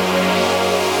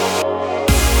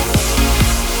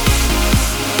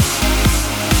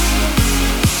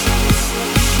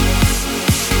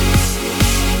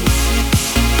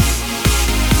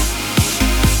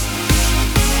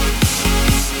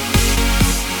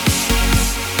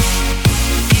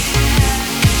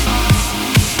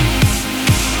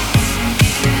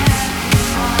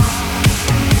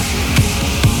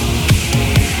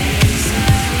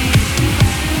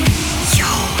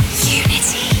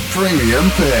 Premium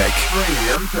pick.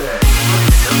 Premium pick.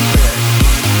 Premium pick.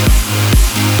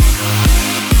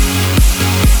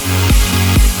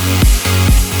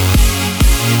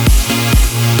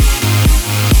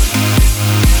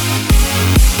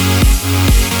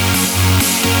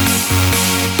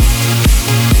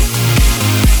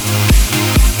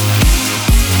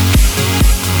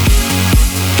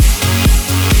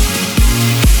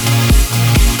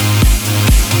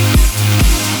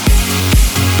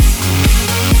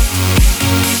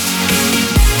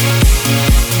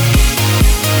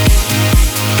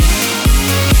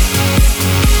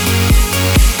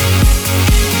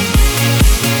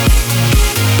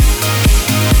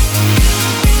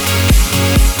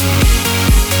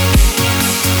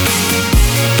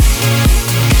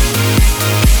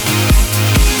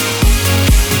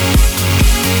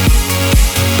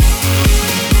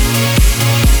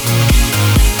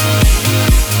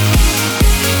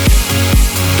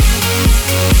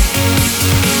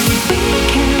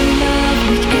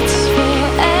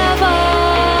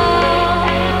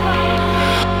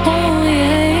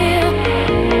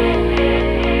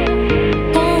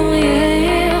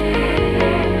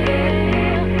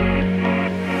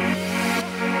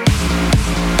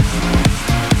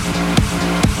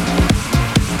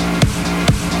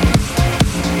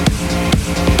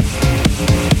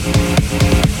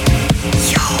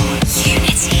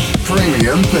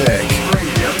 Premium pick.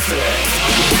 Premium pick.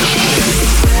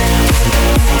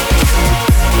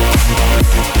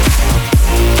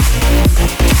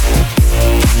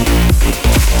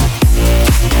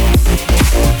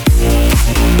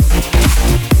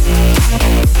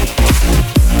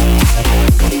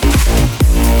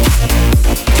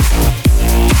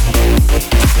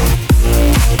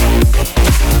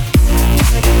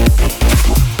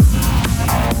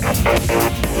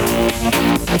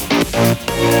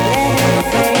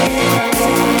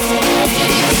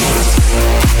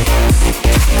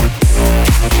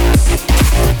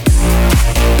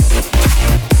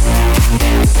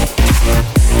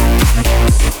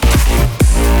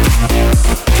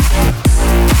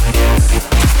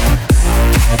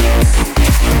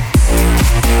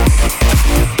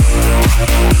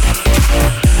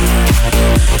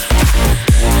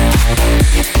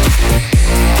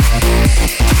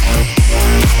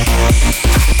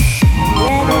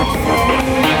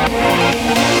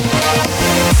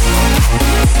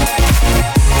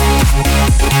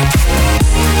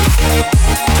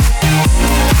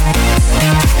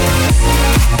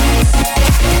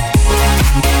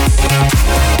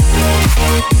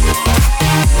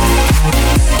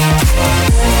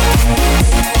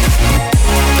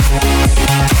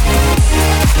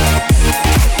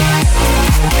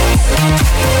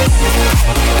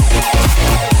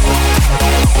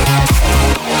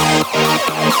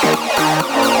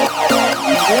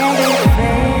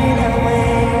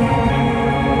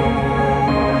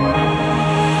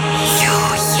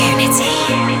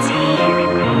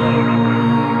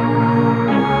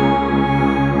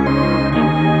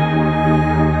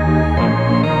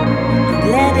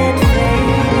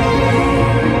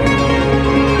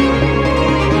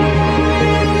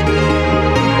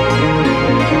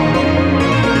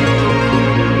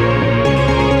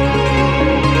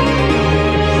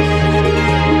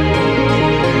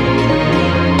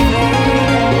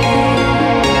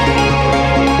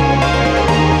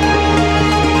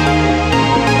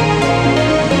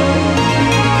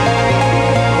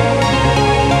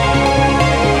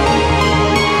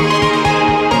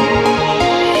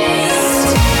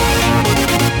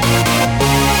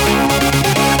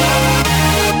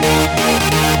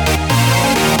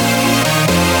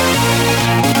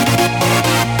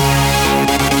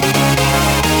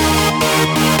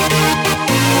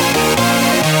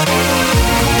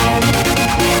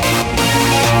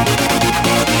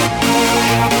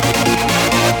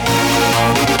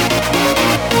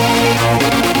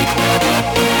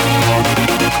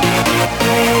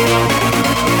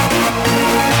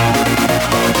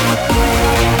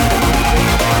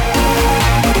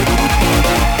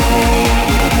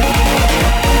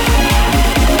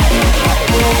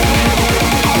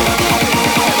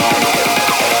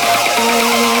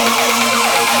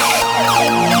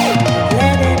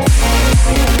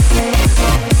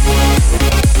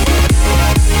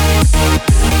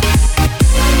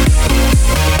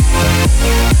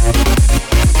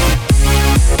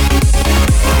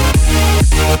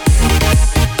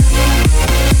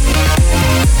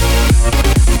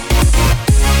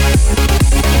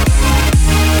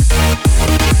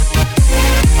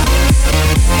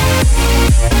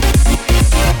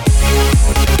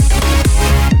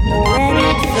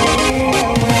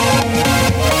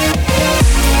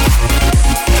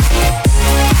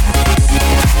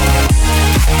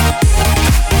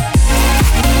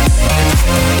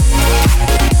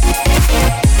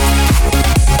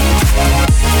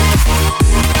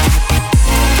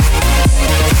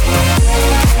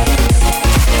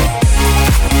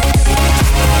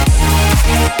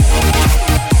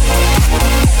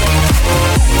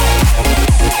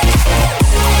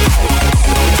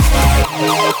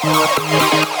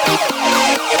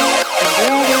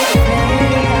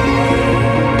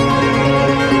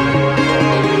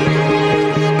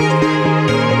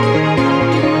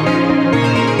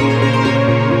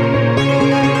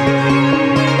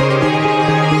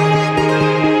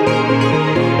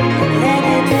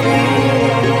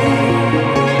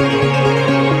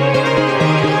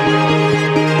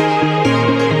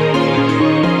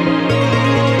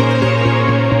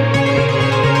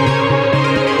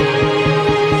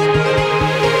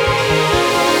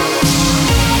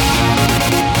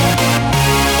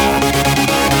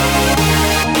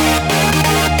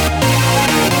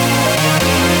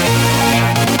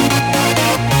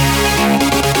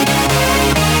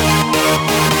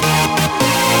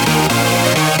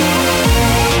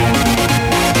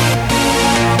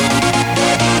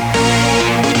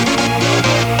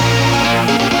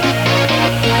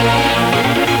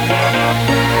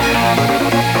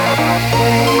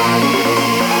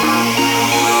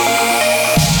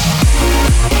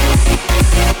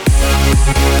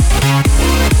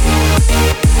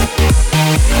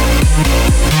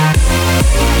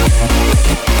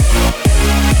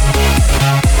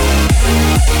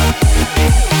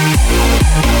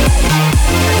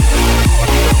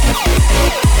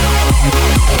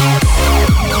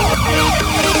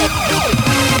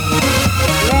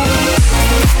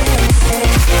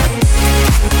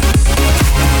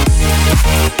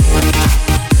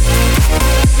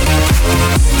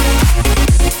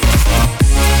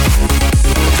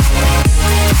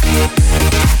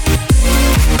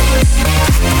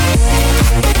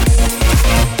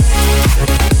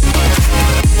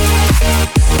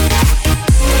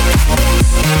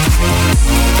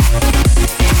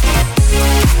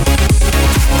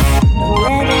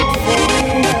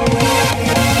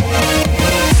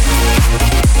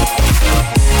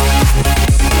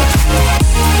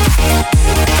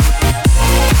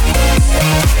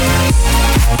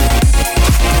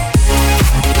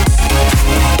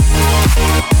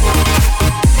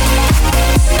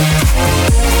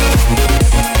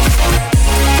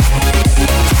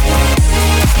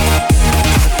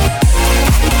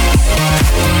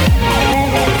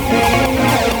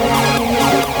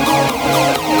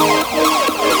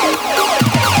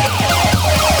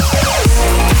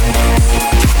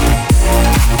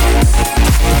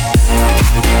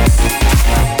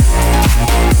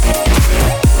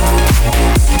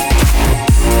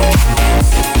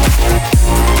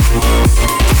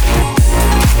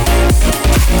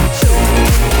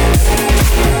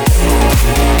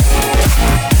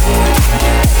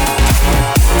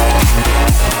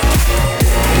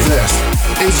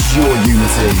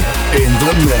 in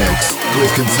the mix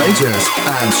with Contagious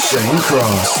and Shane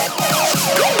Cross.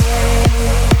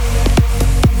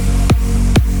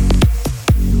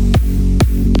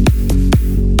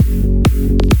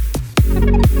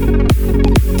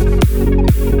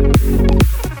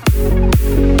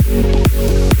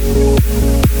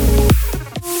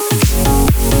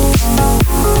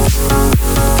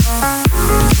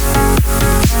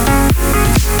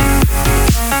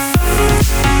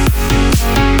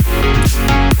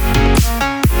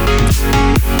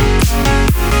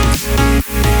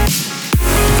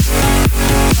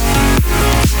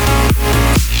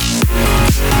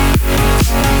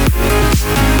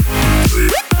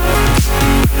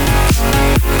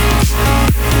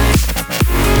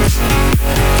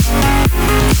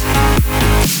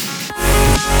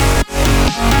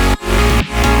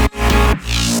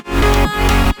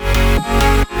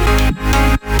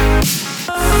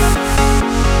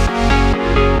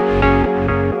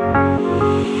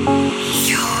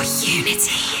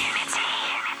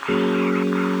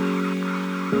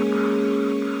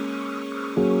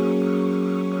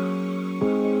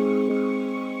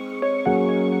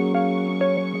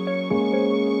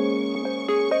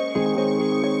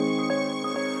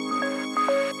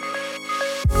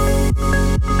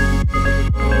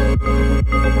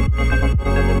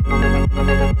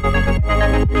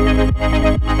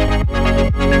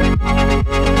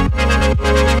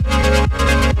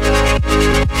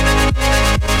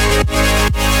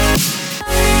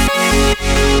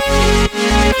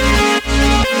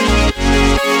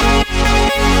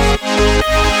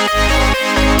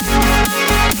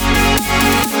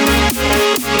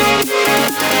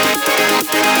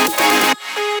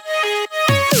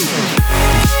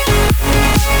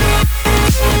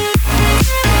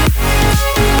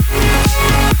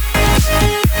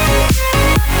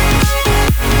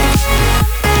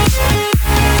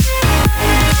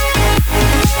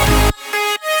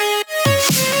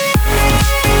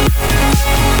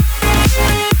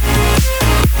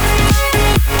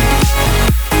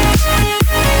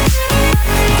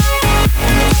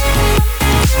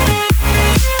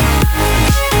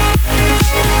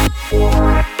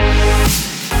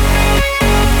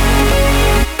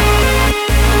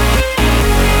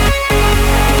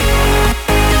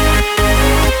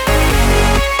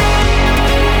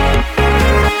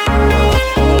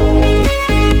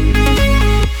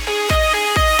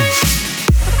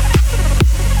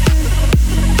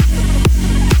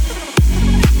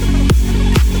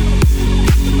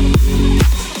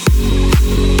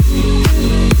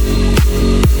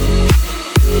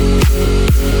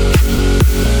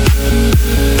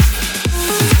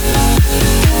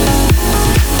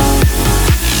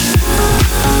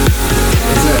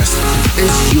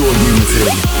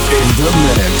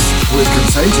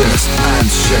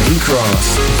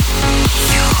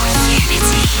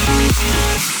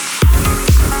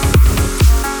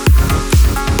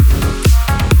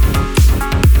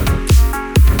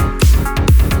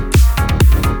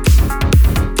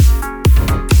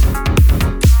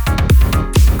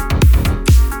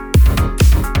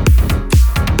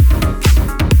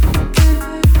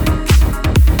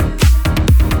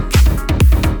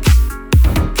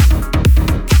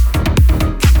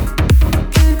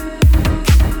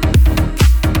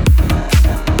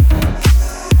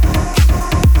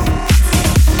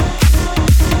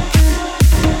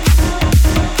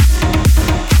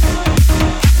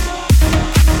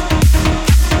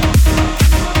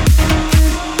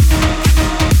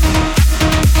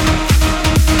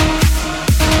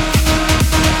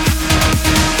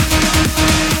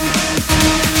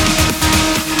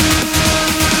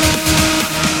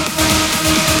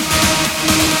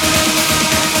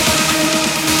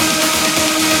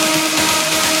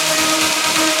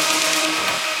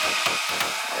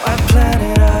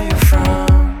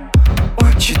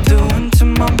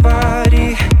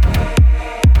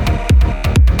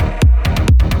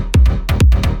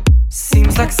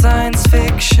 science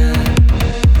fiction.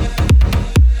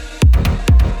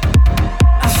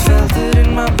 I felt it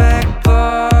in my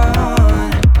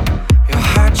backbone. Your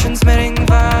heart transmitting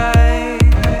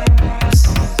vibes.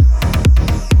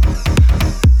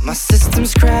 My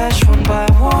systems crash one by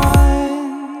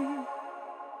one.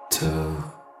 2,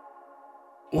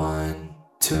 1,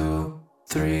 2,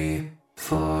 3,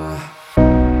 4.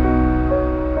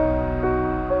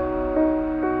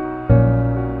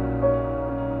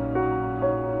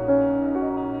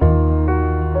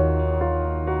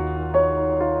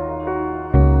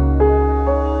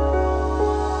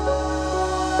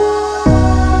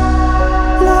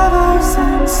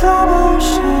 Slow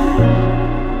motion,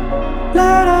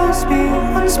 let us be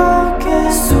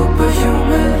unspoken.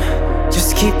 Superhuman,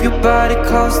 just keep your body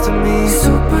close to me.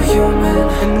 Superhuman,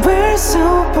 and we're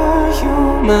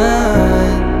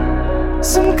superhuman.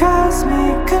 Some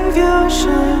cosmic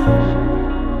confusion,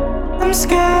 I'm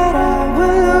scared I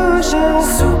will lose you.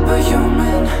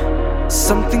 Superhuman,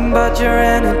 something about your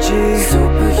energy.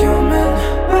 Superhuman,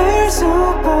 we're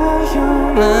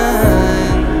superhuman.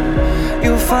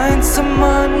 You'll find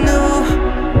someone new,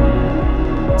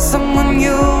 someone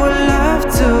you will love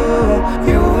to.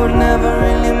 You will never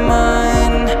really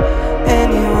mind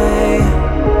anyway.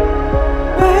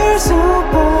 We're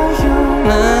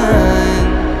superhuman,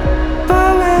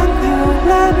 but when you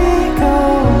let me go,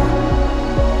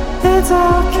 it's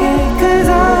okay, 'cause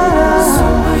I know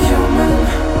superhuman.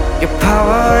 Your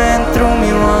power ran through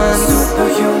me once.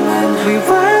 Superhuman, we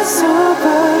were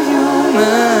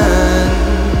superhuman.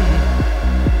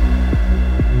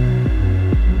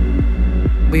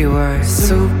 We were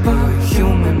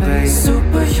superhuman, babe.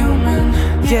 Superhuman,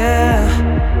 yeah.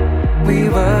 We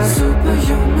were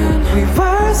superhuman. We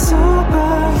were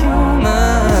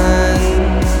superhuman.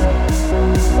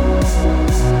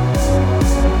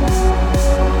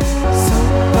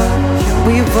 Superhuman.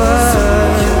 We were,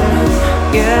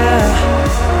 yeah.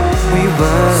 We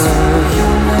were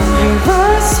superhuman. We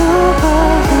were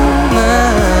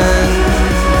superhuman.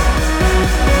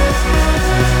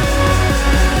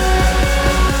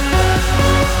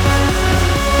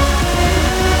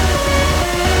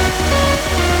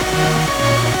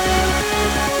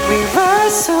 We were superhuman.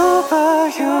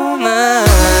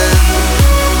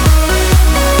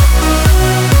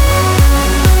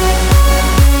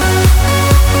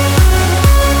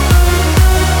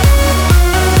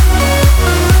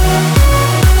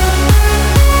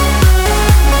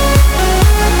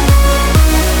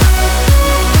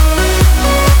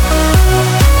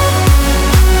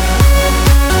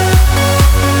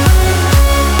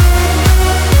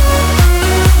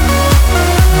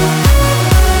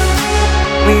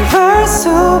 We were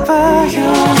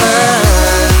superhuman.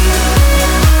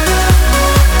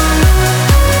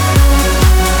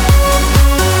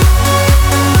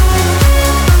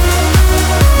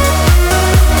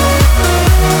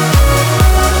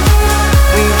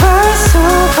 We were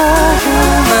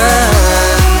superhuman.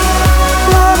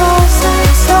 Let us in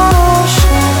slow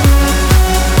motion.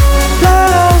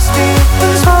 Let us be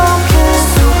unspoken.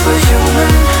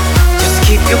 Superhuman, just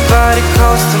keep your body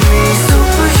close to me.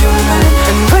 Superhuman,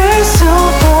 and we're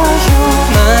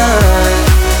superhuman.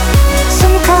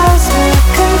 Some cosmic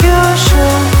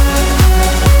confusion,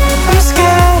 I'm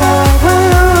scared I will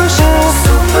lose you.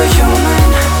 Superhuman,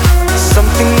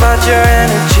 something about your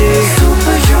energy.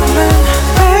 Superhuman,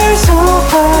 we're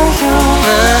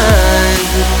superhuman.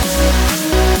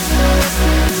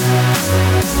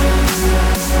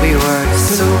 We were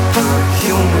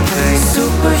superhuman, babe.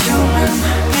 Superhuman,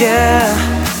 yeah.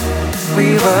 We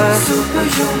were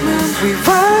superhuman. We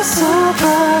were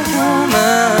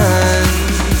superhuman.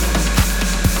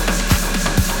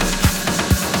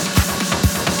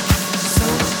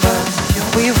 Superhuman.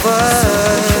 We were,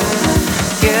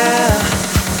 yeah.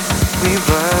 We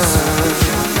were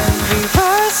superhuman. We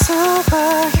were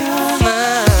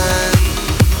superhuman.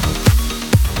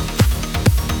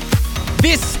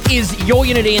 This is Your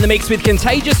Unity in the mix with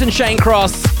Contagious and Shane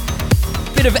Cross.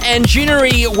 Bit of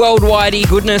engineering worldwide-y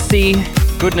goodness.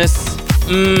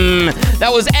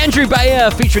 That was Andrew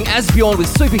Bayer featuring Asbjorn with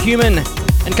Superhuman.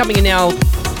 And coming in now,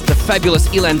 the fabulous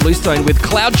Ilan Bluestone with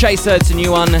Cloudchaser. It's a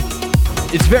new one.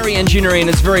 It's very engineering,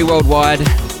 it's very worldwide,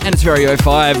 and it's very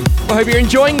 05. I hope you're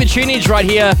enjoying the tunage right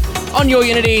here on Your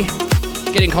Unity.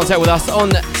 Get in contact with us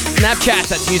on Snapchat.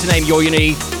 That's username Your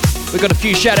Unity. We've got a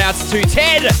few shout-outs to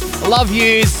Ted, Love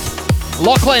Yous,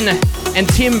 Lachlan, and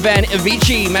Tim Van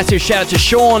Avici. Massive shout out to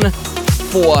Sean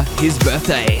for his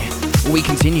birthday. We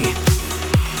continue.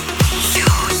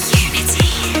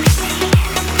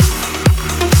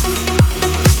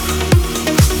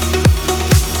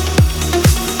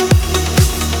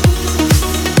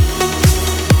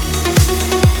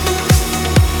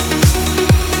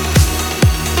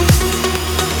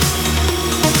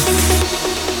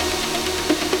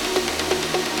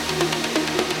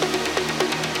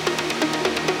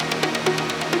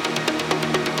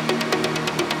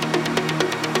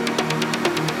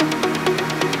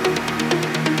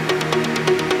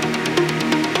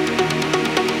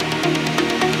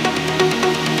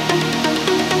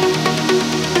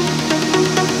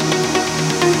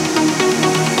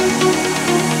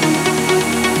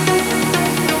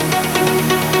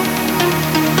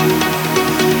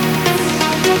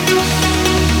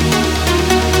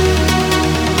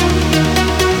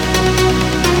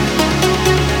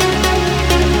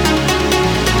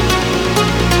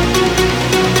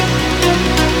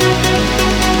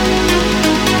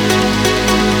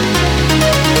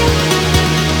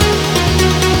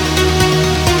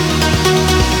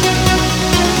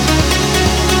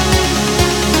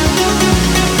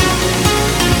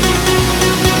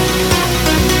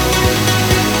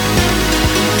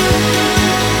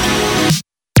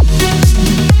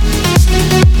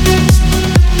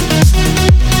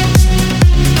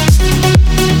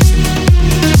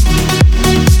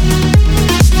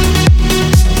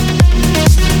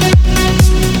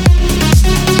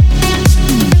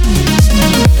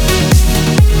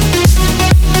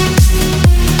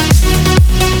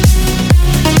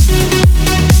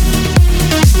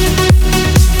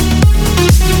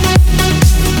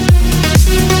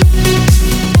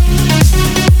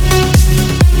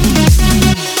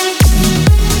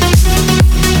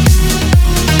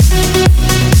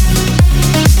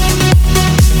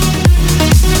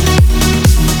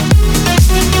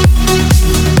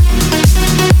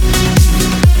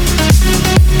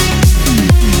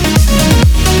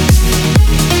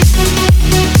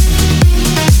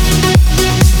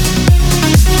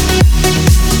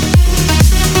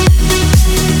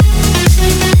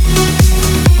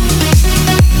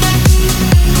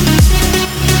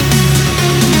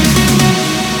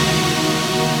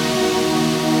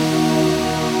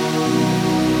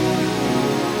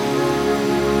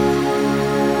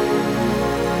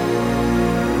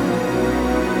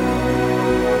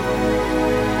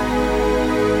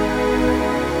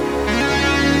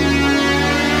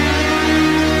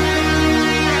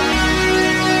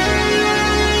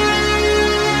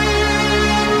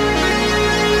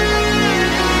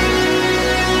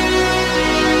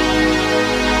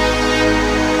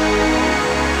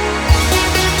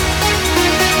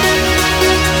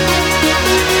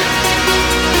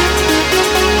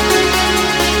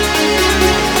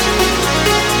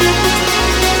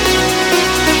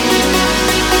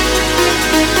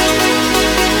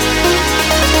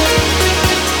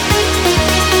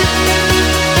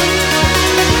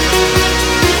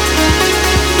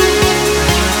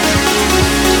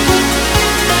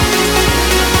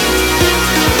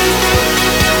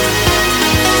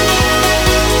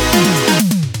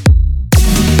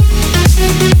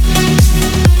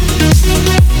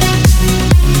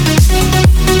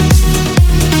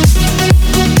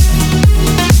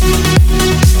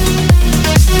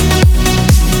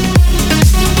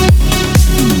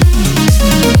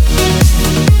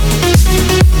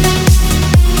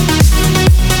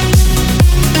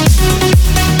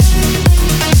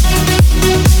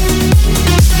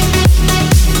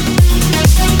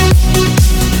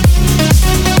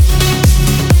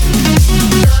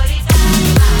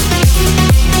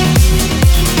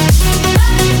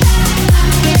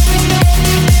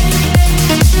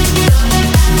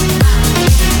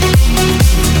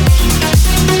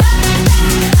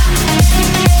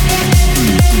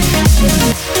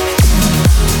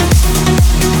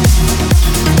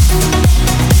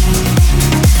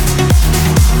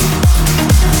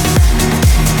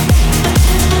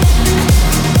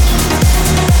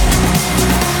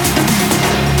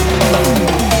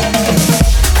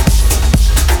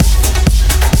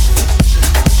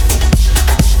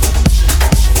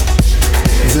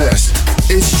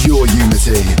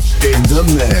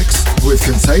 mix with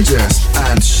Contagious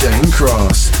and Shane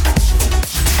Cross.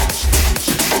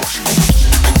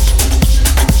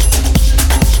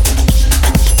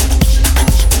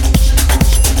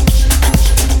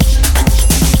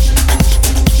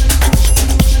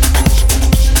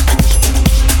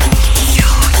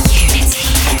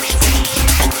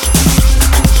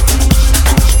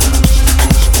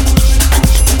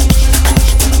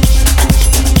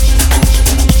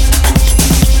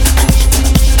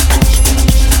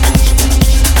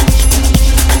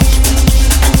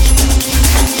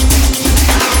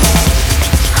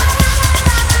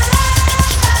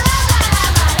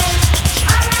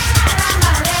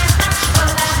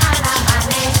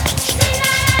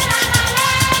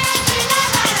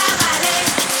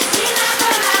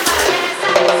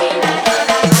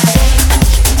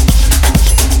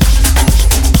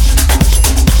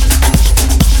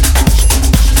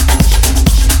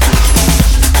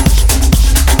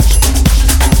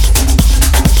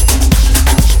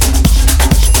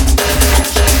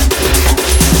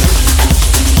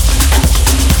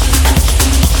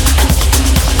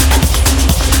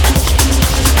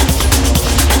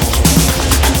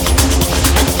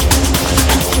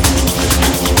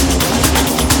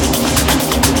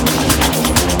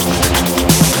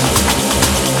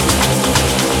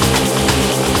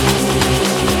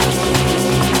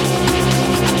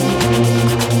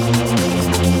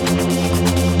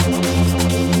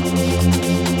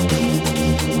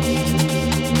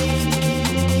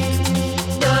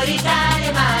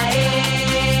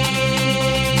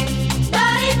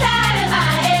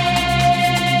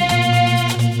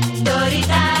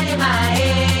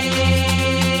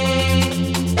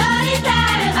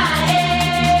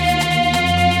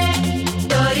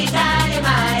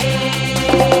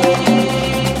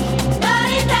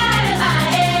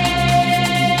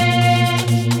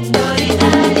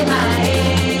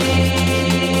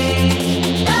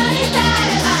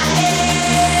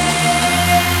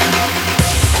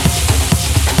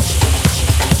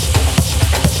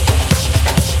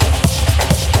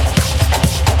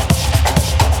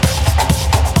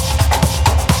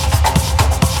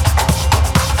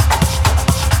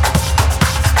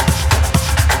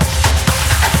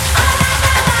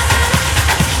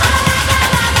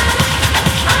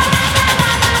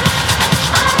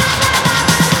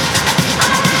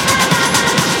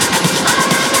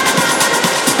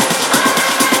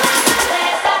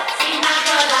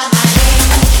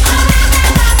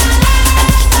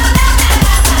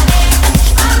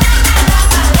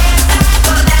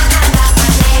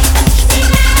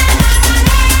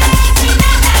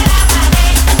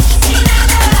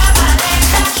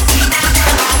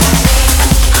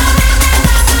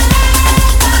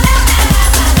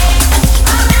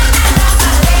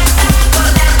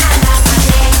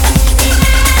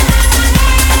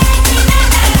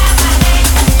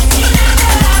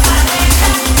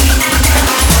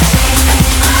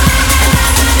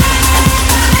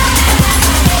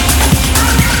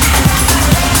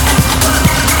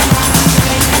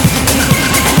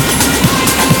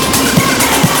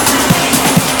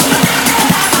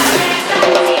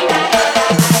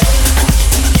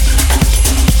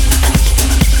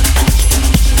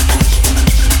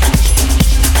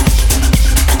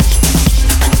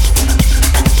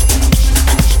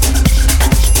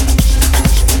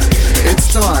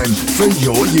 For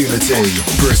your Unity,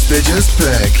 prestigious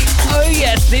pick. Oh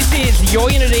yes, this is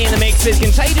your Unity in the mix with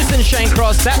Contagious and Shane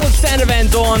Cross. That was Sander Van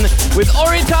Doorn with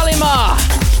Oritalima.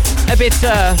 A bit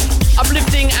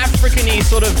uplifting, African-y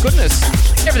sort of goodness.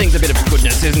 Everything's a bit of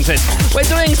goodness, isn't it? We're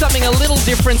doing something a little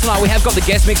different tonight. We have got the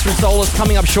guest mix from Solace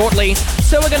coming up shortly.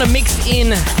 So we're going to mix in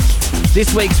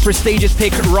this week's prestigious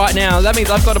pick right now. That means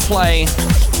I've got to play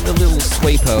the little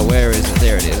sweeper. Where is it?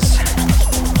 There it is.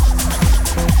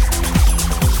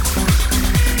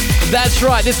 That's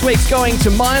right, this week's going to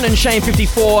mine and Shane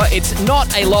 54. It's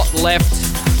not a lot left.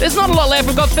 There's not a lot left.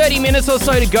 We've got 30 minutes or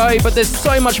so to go, but there's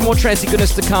so much more trancey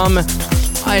goodness to come.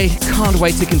 I can't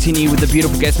wait to continue with the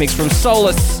beautiful guest mix from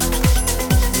Solace.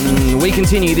 We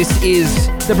continue. This is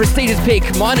the prestigious pick,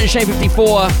 mine and Shane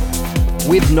 54,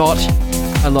 with not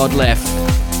a lot left.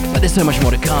 But there's so much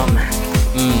more to come.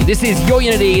 This is your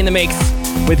Unity in the mix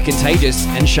with Contagious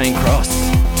and Shane Cross.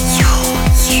 Your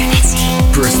Unity.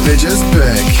 Prestigious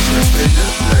pick.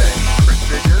 Prestigious pick.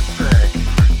 Prestigious pick.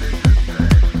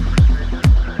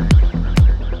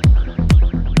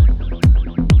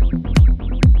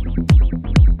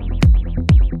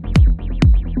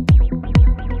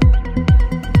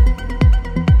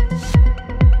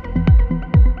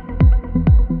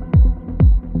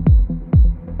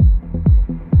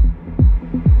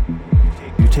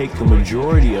 You take the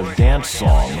majority of dance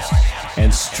songs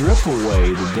and strip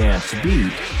away the dance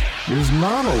beat, there's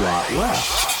not a lot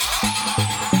left.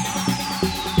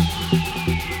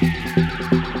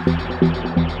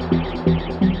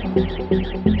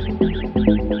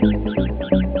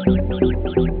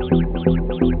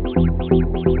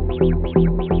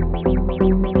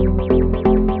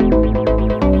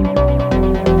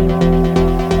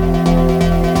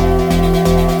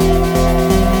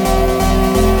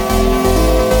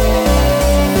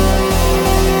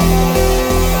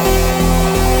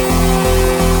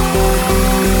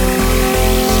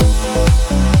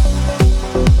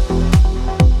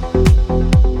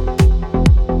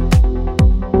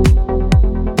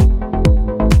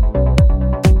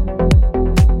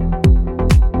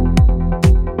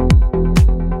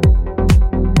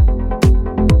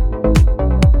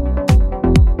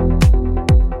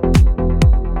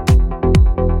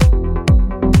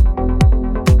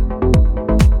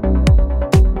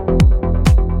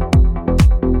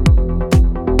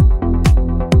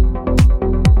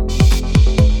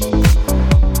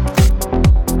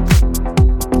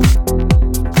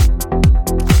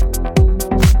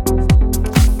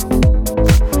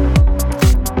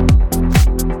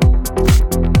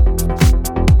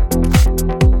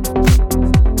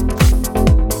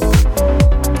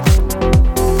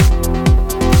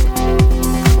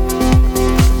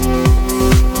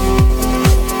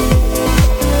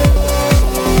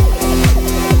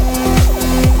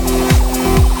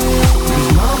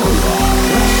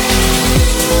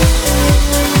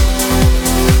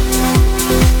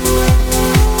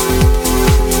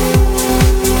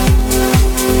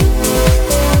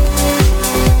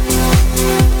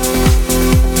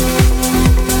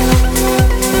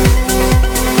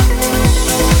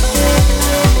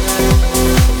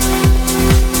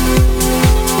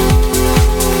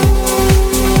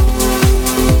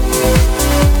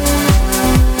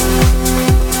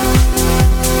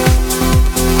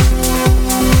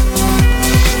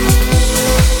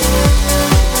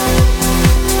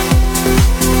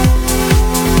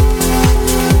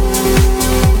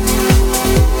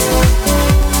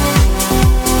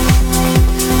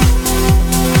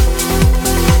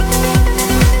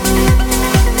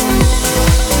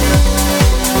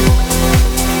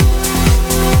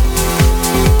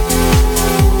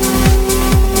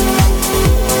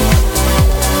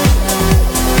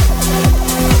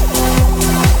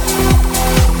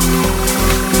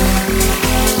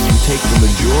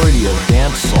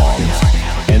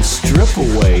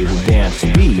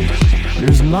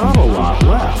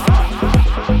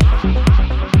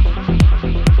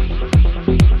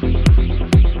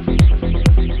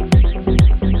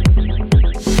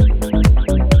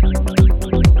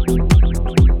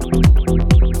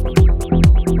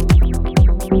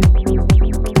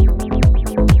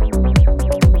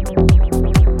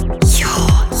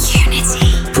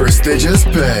 Prestigious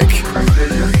pick.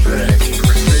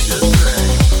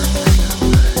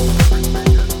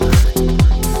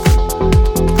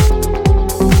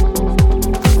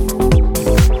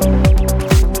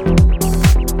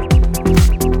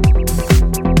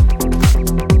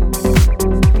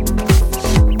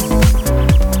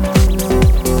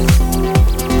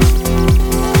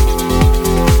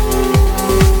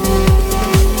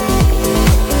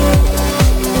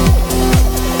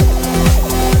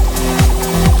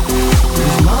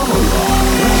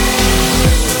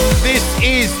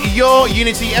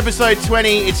 Unity episode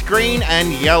 20. It's green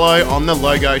and yellow on the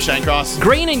logo, Shane Cross.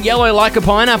 Green and yellow like a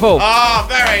pineapple. Oh,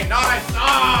 very nice.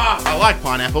 Oh, I like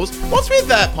pineapples. What's with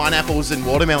pineapples and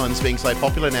watermelons being so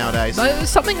popular nowadays? There's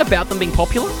something about them being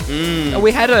popular.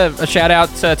 We had a shout out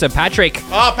to Patrick.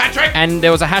 Oh, Patrick! And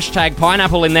there was a hashtag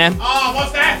pineapple in there. Oh,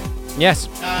 what's that? Yes.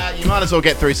 You might as well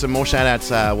get through some more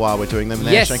shout-outs while we're doing them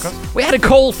there, yes. Shane Cross. We had a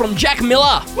call from Jack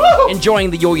Miller. Woo!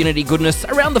 Enjoying the Your Unity goodness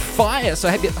around the fire. So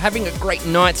having a great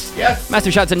night. Yes.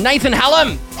 Massive shout out to Nathan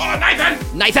Hallam. Oh,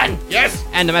 Nathan! Nathan! Yes.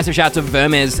 And a massive shout out to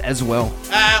Vermes as well.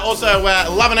 Also,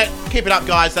 loving it. Keep it up,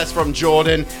 guys. That's from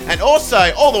Jordan. And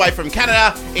also, all the way from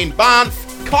Canada, in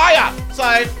Banff, Kaya.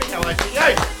 So, big hello to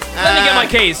you. Let me get my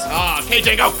keys. Oh, key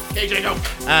jingle.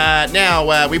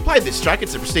 Now, we played this track.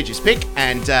 It's a prestigious pick.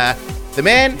 And the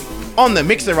man on the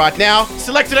mixer right now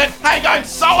selected it. How you going,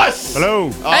 Solace? Hello.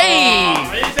 Oh,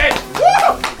 Hey. He said,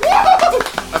 woo,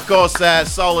 woo. Of course,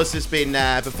 Solace has been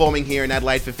performing here in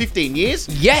Adelaide for 15 years.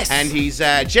 Yes. And he's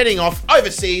jetting off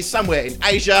overseas, somewhere in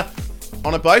Asia,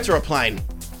 on a boat or a plane.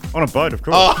 On a boat, of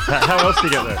course. Oh. How else do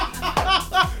you get there?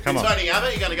 Come on. Tony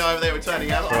Abbott, you're going to go over there with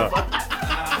Tony Abbott? Right.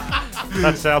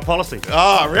 That's our policy.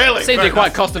 Oh, really? Seems to Very be quite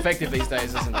nice. cost effective these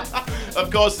days, isn't it? Of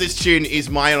course, this tune is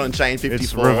My Island Chain 54.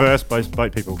 It's reverse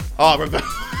boat people. Oh, reverse.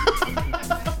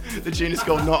 The tune is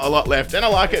called Not A Lot Left, and I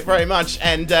like it very much.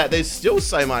 And there's still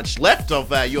so much left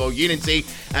of your Unity,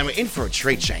 and we're in for a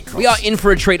treat, Shane Cross. We are in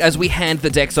for a treat as we hand the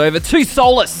decks over to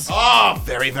Solace. Oh,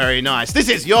 very, very nice. This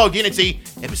is Your Unity,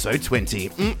 episode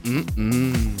 20.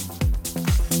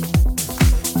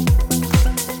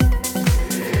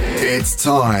 It's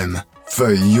time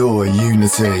for Your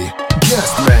Unity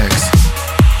Guest Mix.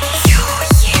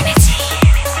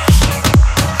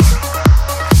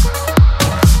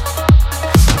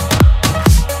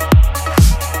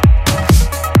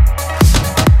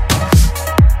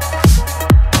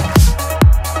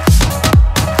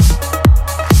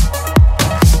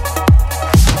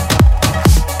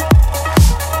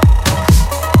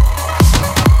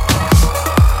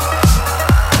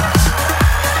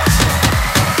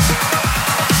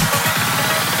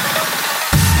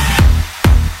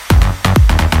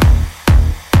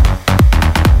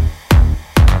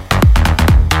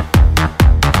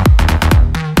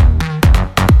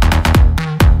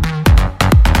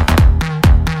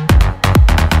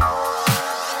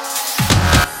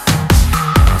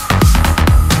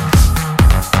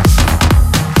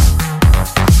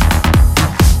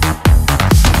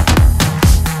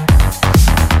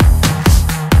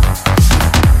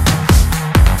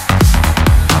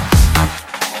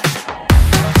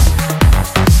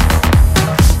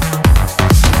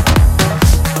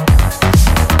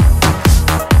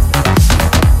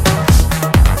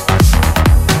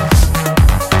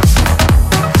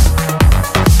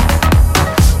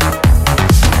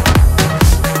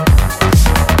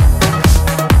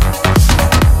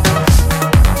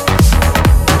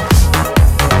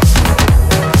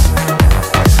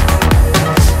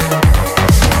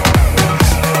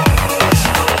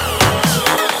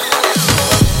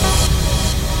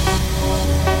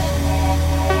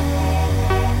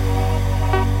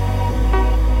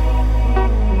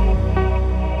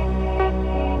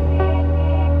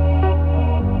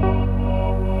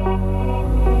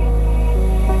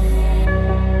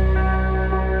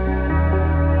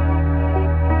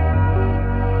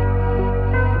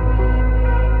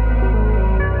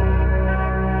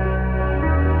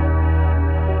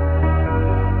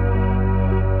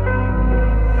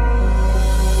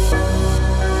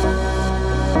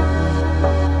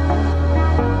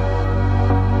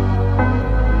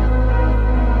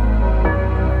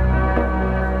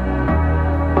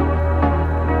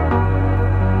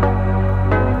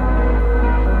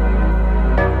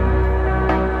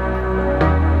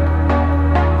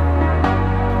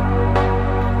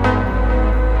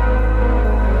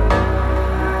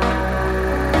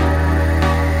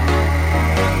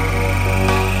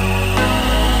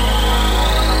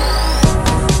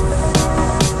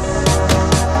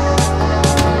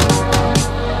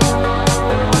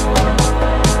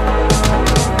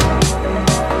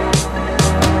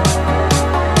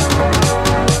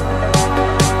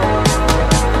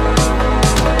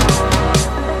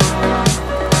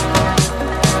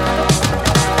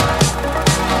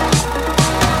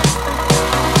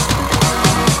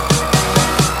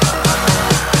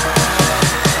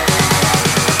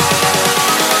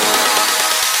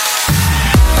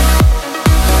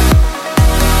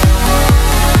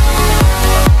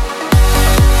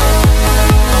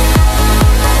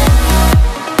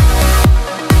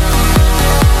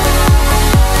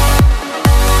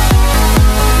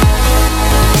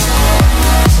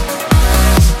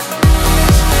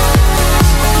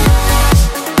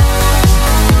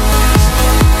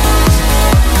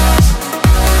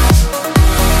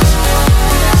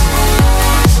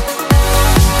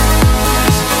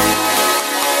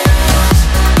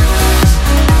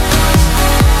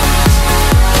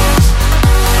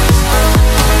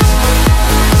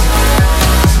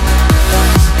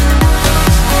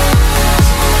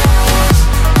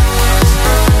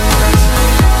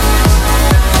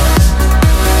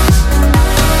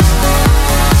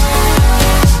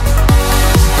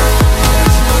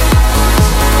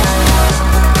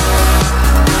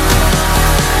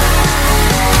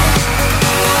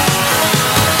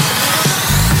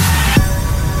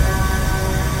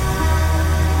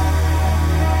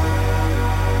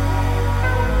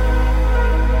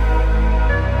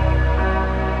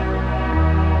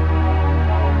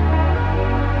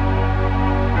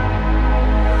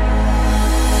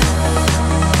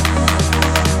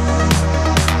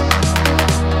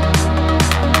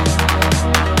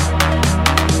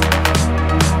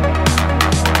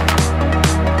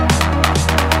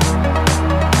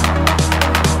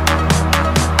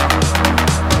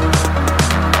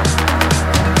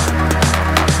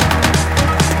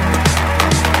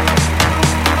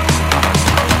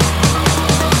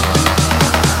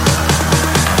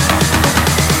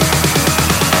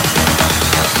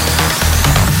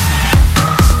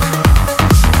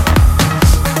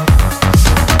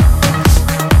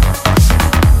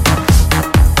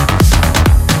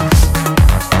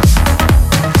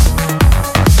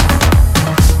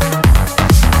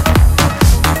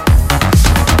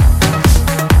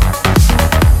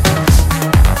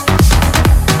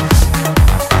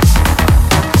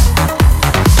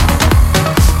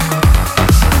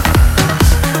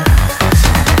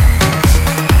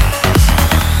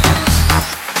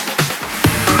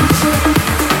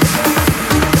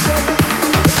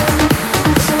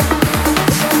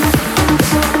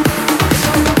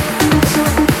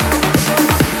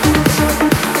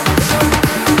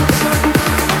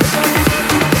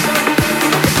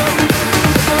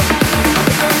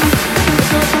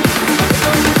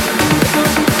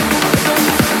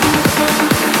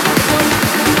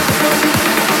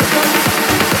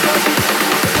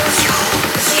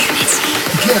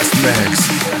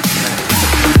 mix.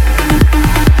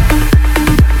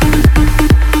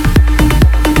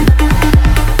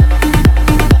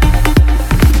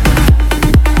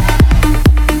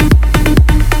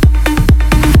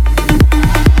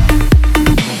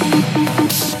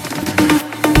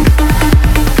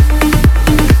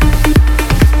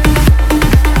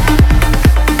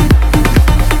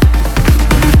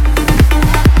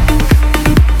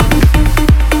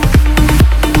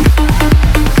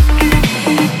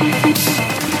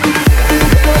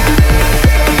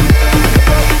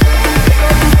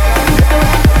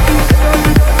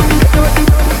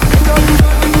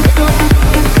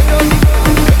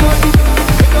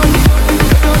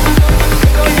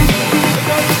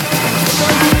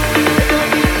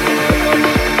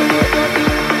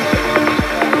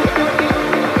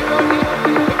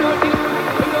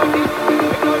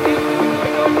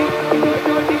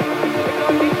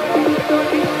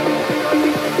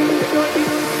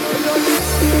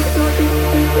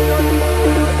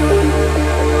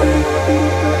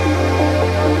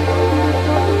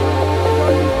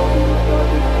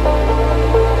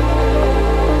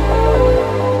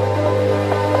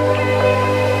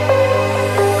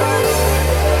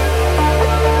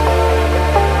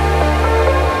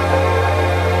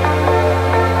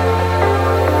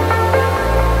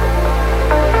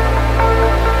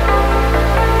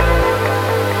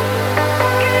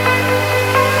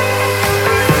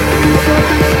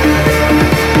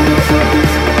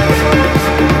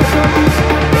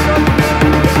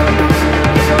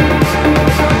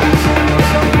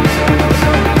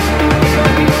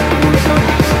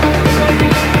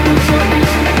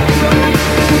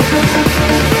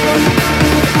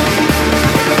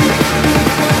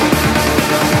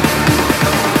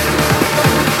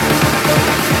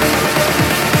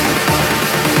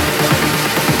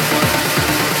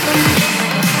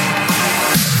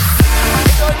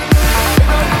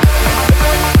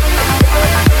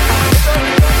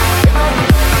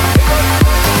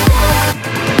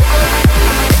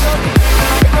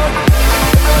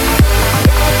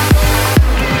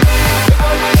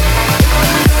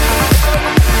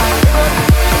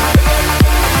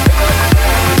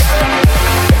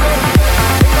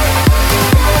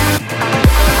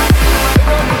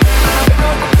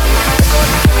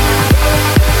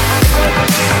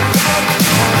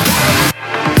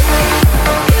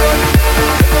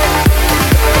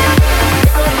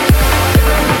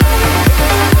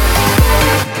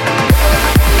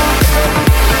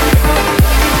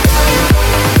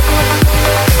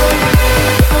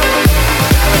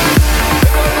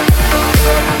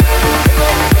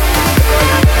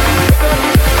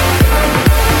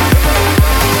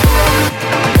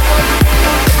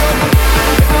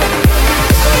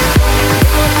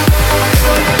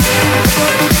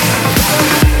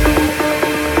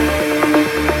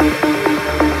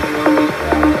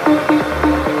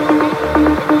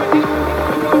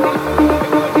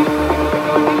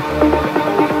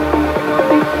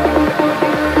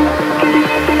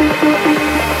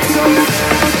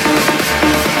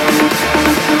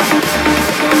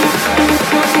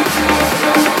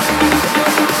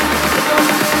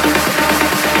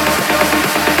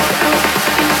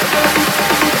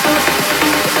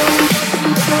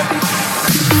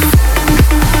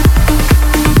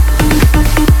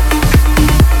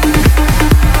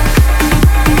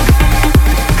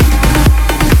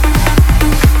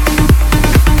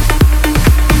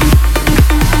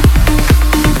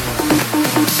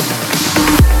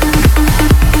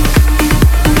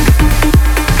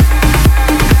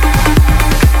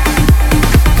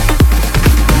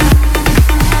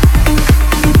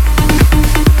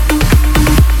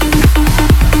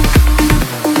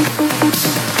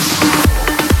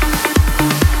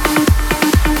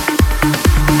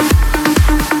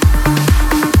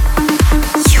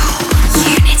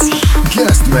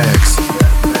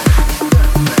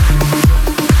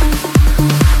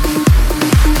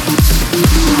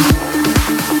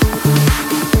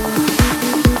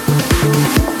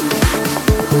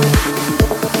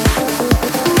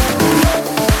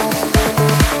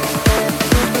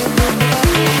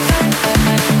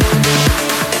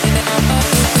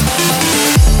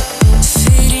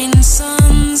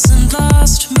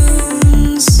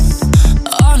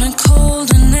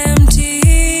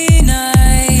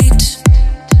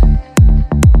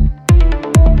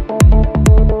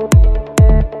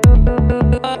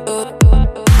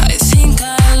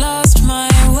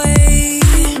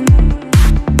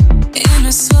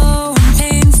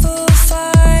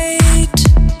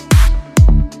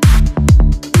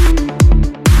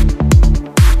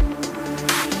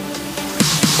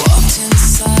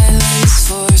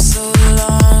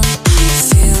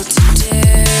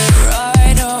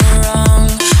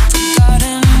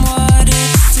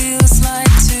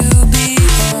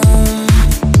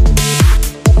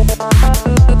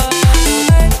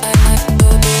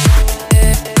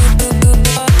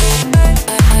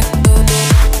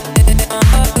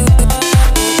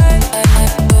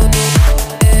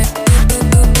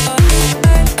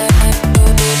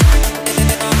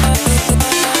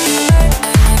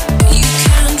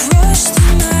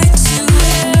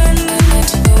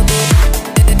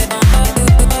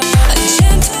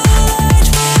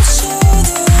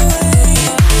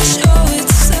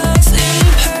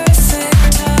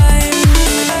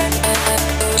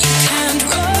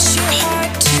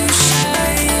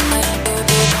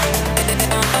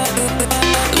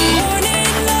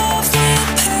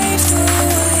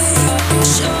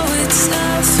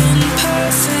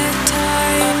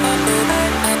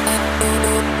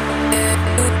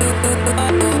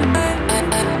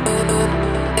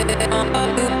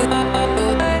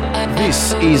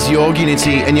 is your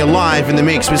Unity, and you're live in the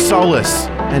mix with Solace,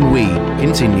 and we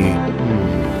continue.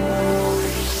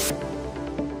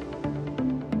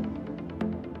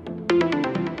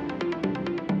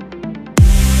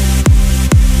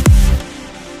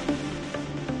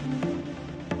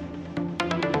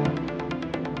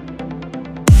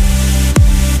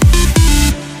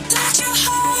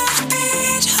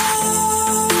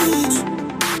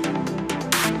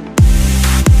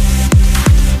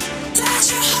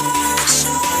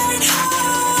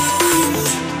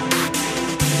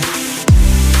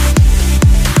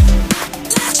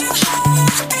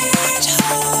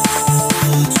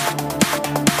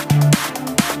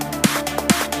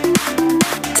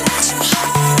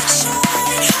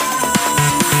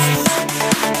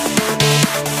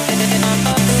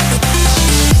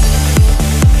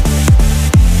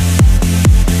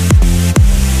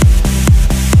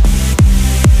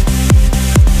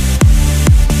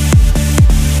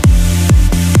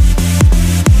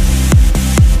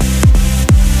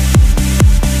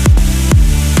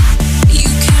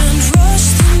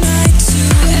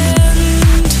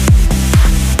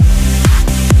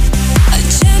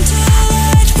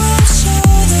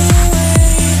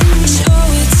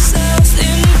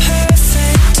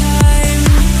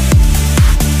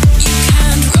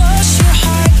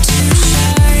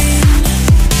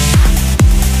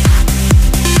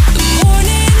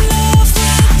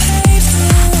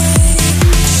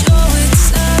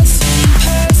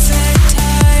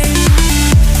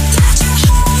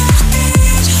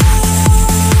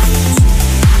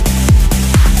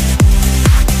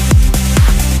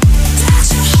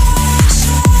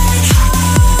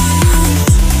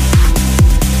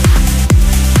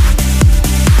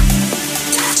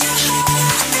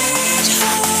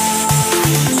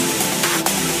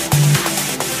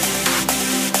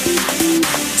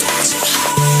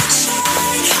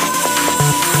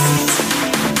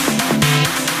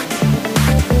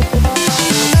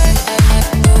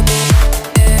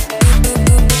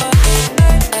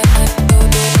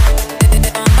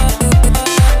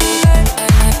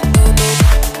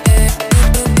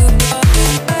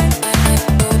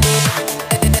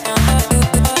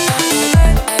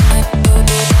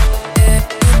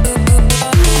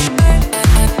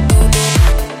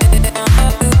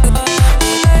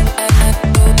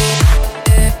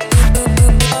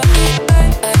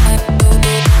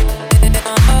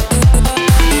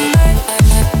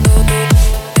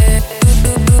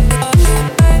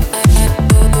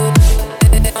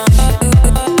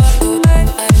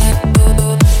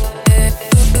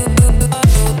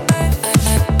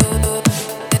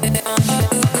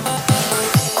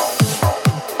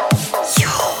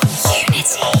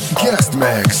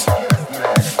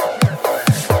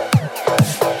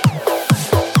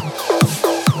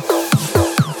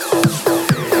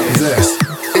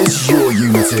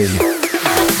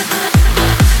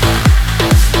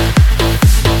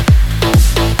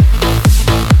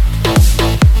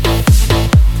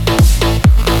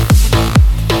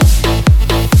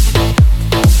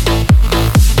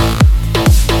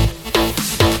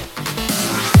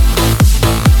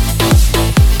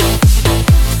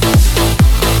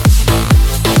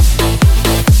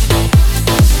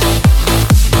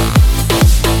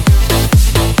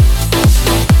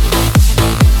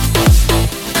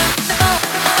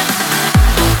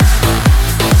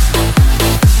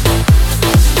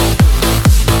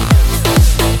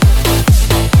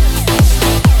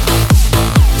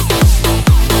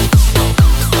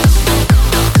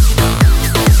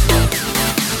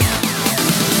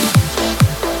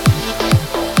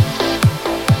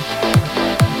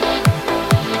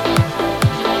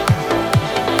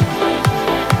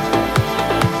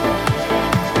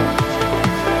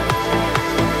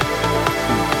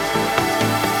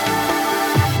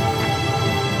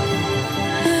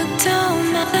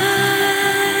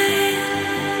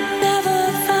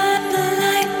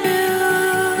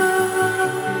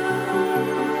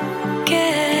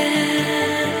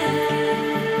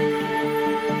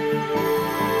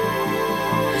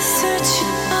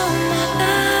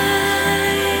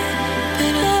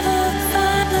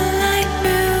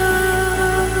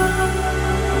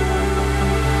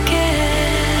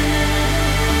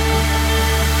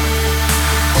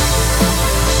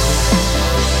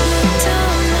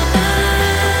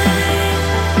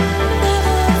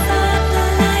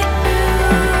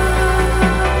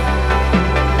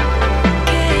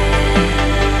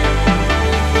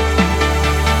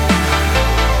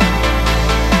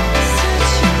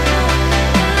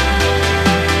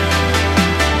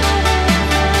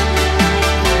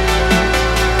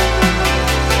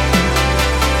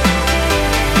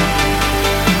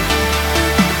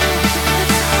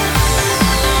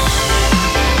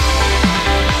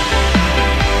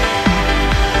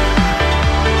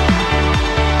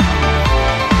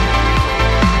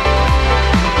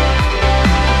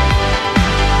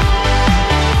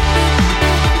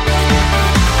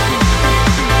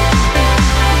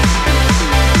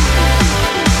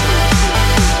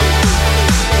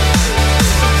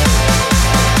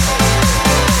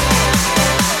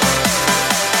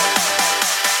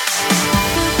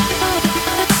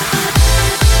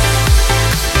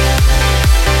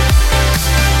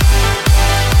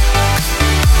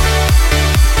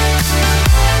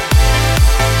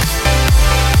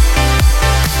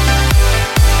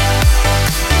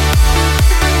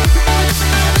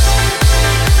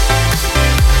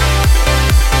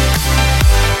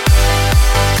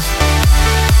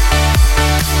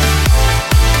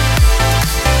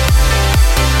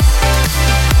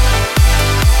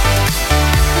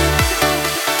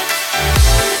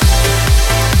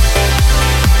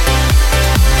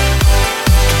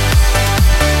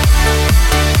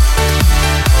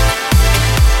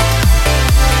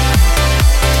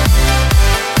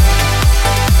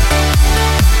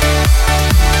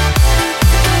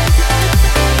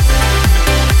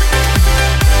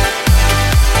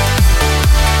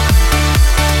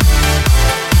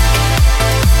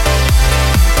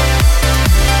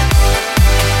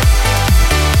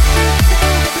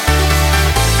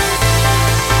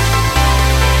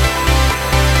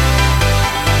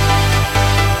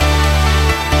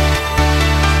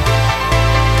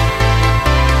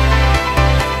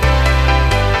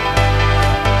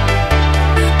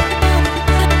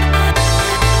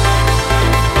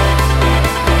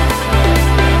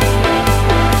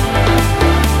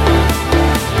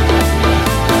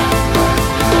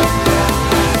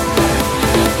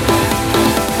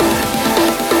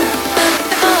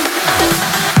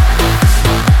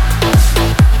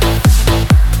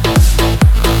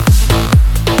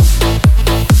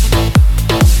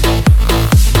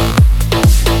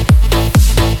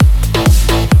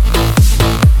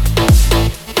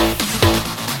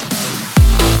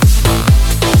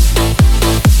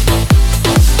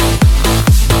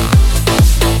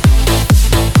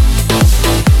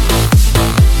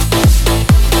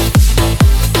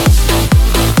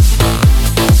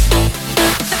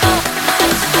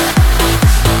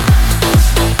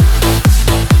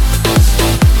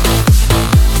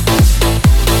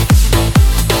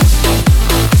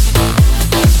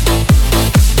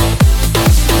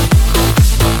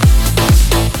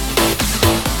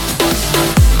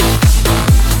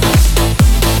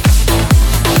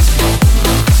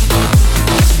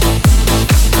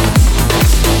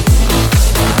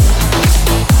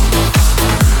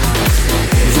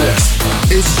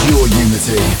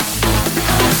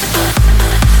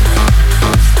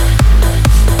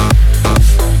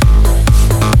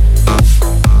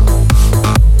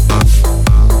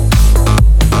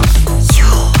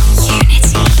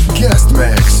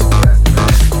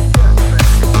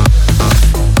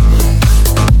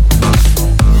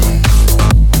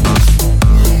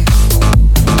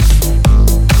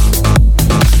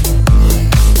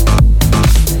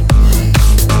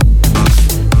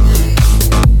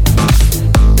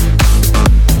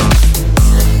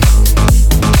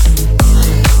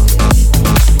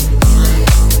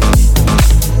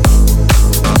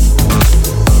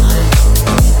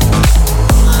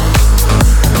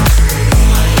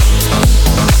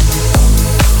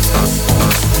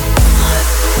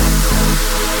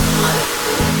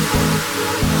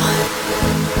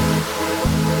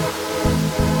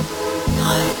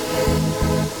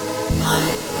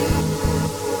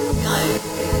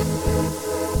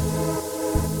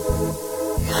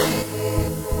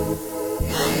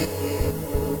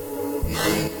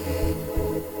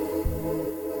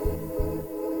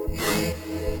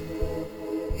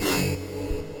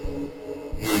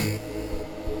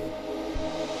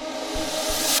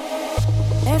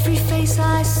 Every face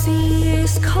I see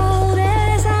is cold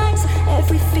as ice.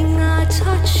 Everything I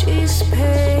touch is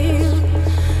pale.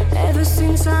 Ever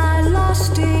since I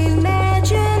lost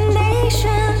imagination,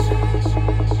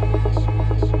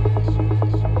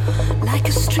 like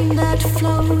a stream that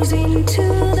flows into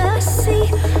the sea,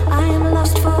 I am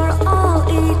lost for all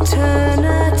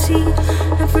eternity.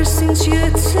 Ever since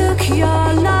you took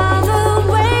your love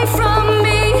away from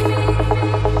me.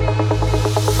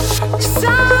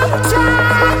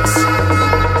 Sometimes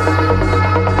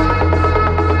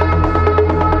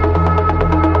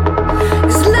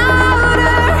it's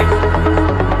louder.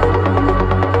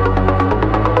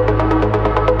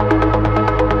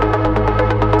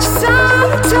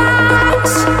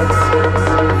 Sometimes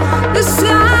the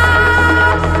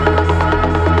sound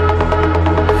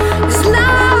is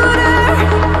louder.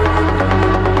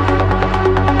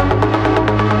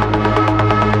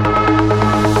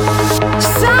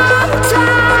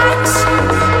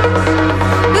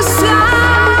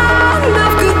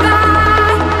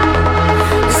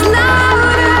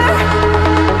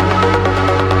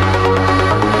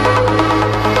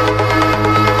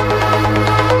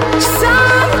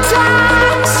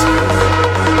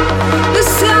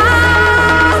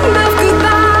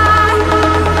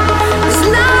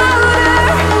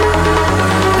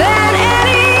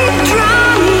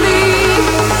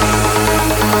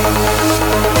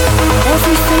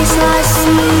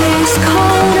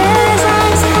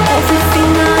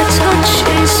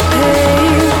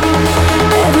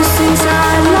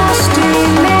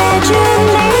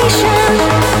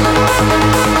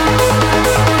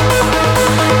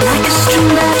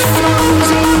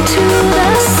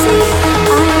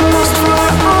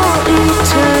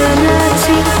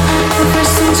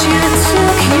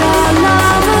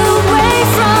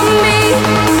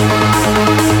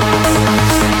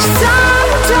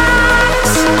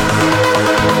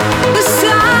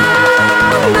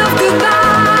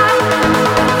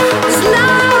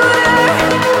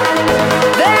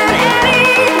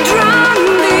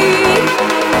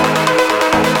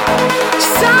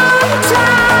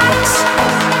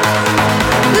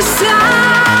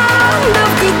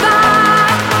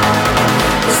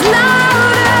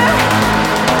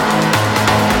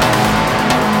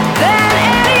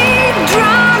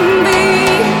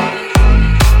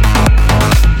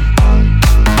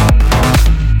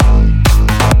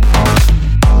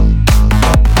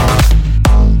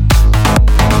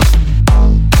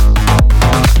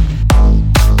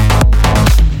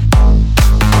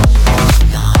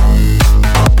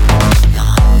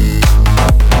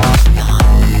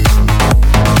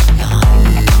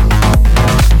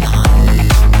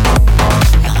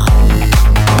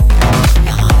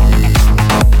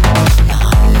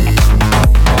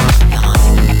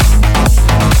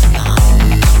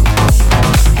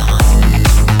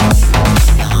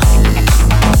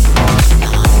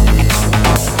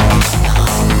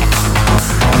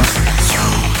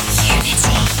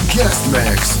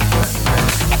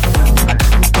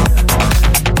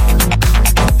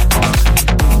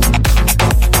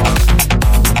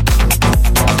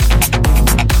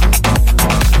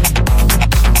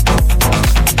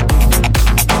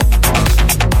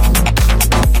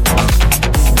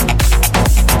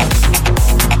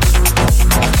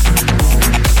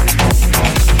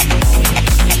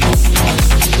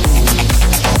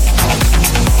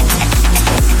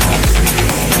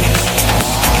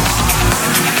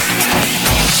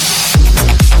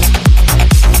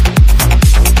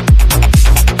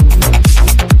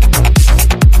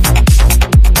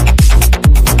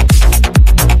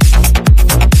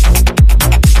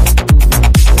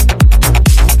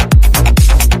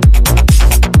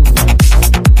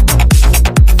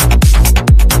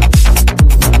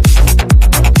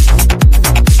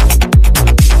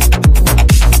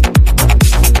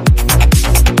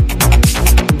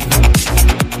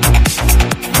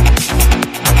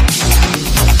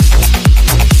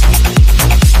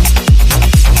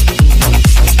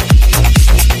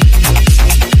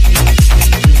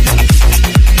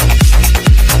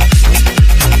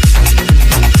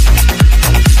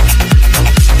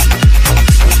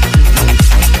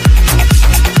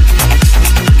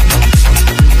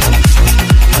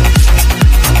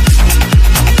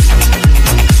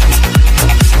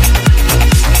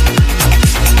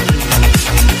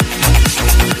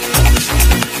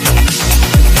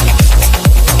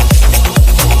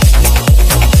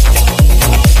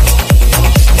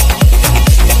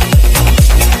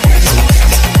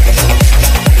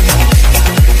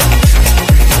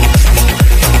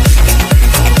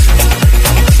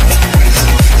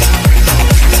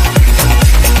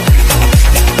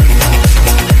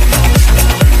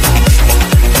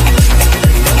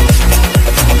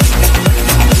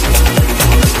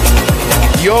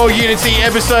 Your Unity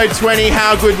episode 20.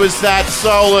 How good was that?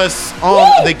 Solace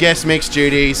on the guest mix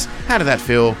duties. How did that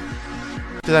feel?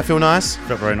 Did that feel nice?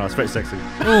 Felt very nice, very sexy.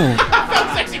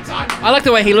 Sexy time. I like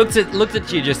the way he looked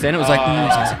at you just then. It was like,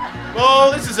 sexy.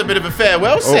 Well, this is a bit of a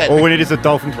farewell set. All we need is a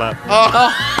dolphin clap.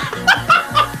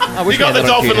 I wish You got we the had that on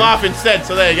dolphin cue. laugh instead,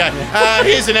 so there you go.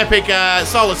 Here's an epic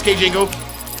Solace key jingle.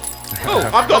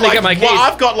 I've got Let me get my keys.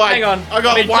 Hang on.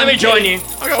 Let me join you.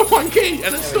 I got one key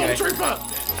and a stormtrooper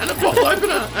and a bottle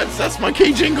opener. That's my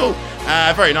key jingle.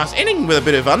 Very nice. Ending with a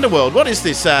bit of Underworld. What is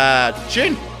this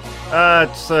tune?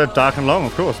 It's Dark and Long,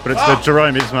 of course, but it's the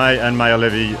Jerome, Isma-Ae and Maya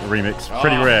Levy remix.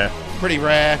 Pretty rare. Pretty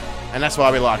rare, and that's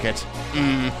why we like it.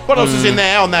 What else is in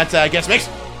there on that guest mix?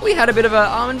 We had a bit of a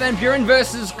Armin van Buren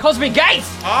versus Cosmic Gate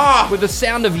with the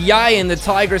sound of Yay and the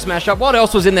Tigress mashup. What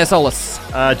else was in there, Solace?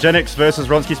 Genix versus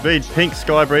Ronsky Speed, Pink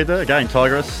Sky Breather. Again,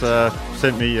 Tigress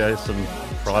sent me some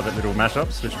private little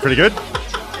mashups, which are pretty good.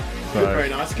 So Very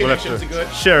nice. we'll have Connections to are good.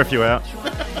 share a few out.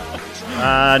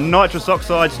 Nitrous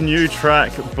Oxide's new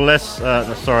track,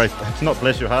 sorry, it's not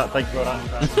Bless Your Heart. Thank you, well done.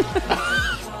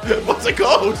 What's it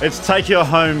called? It's Take You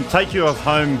Home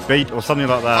Beat or something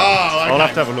like that. Oh, okay. I'll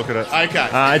have to have a look at it. Okay.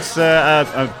 It's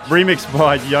a remix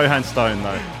by Johan Stone,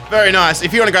 though. Very nice.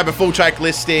 If you want to grab a full track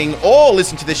listing or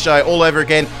listen to this show all over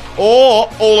again or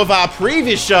all of our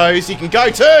previous shows, you can go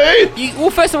to... Well,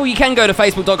 first of all, you can go to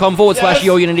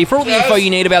facebook.com/YourUnity for all the info you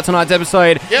need about tonight's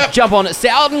episode. Yep. Jump on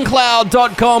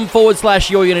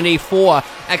soundcloud.com/YourUnity for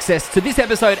access to this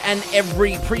episode and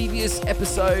every previous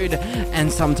episode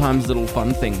and sometimes little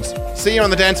fun things. See you on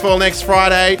the dance floor next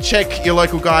Friday. Check your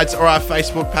local guides or our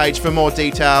Facebook page for more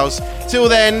details. Till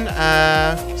then,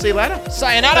 see you later.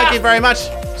 Sayonara. Thank you very much.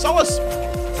 Solace.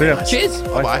 See ya. Cheers.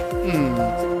 Bye-bye.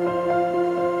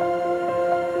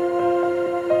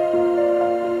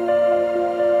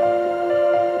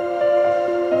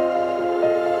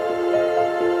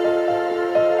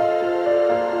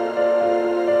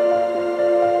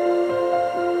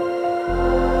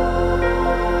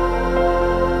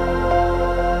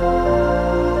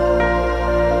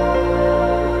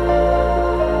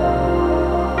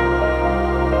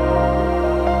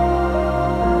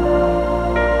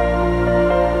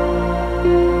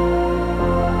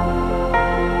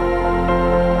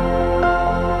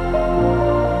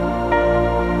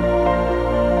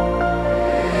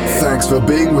 Thanks for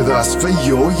being with us for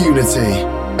Your Unity.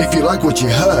 If you like what you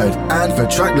heard and for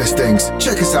track listings,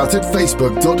 check us out at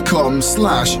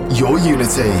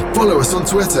facebook.com/YourUnity. Follow us on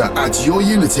Twitter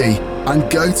 @YourUnity and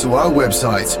go to our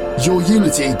website,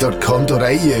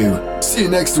 yourunity.com.au. See you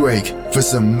next week for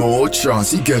some more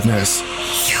trancey goodness.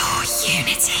 Your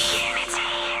Unity.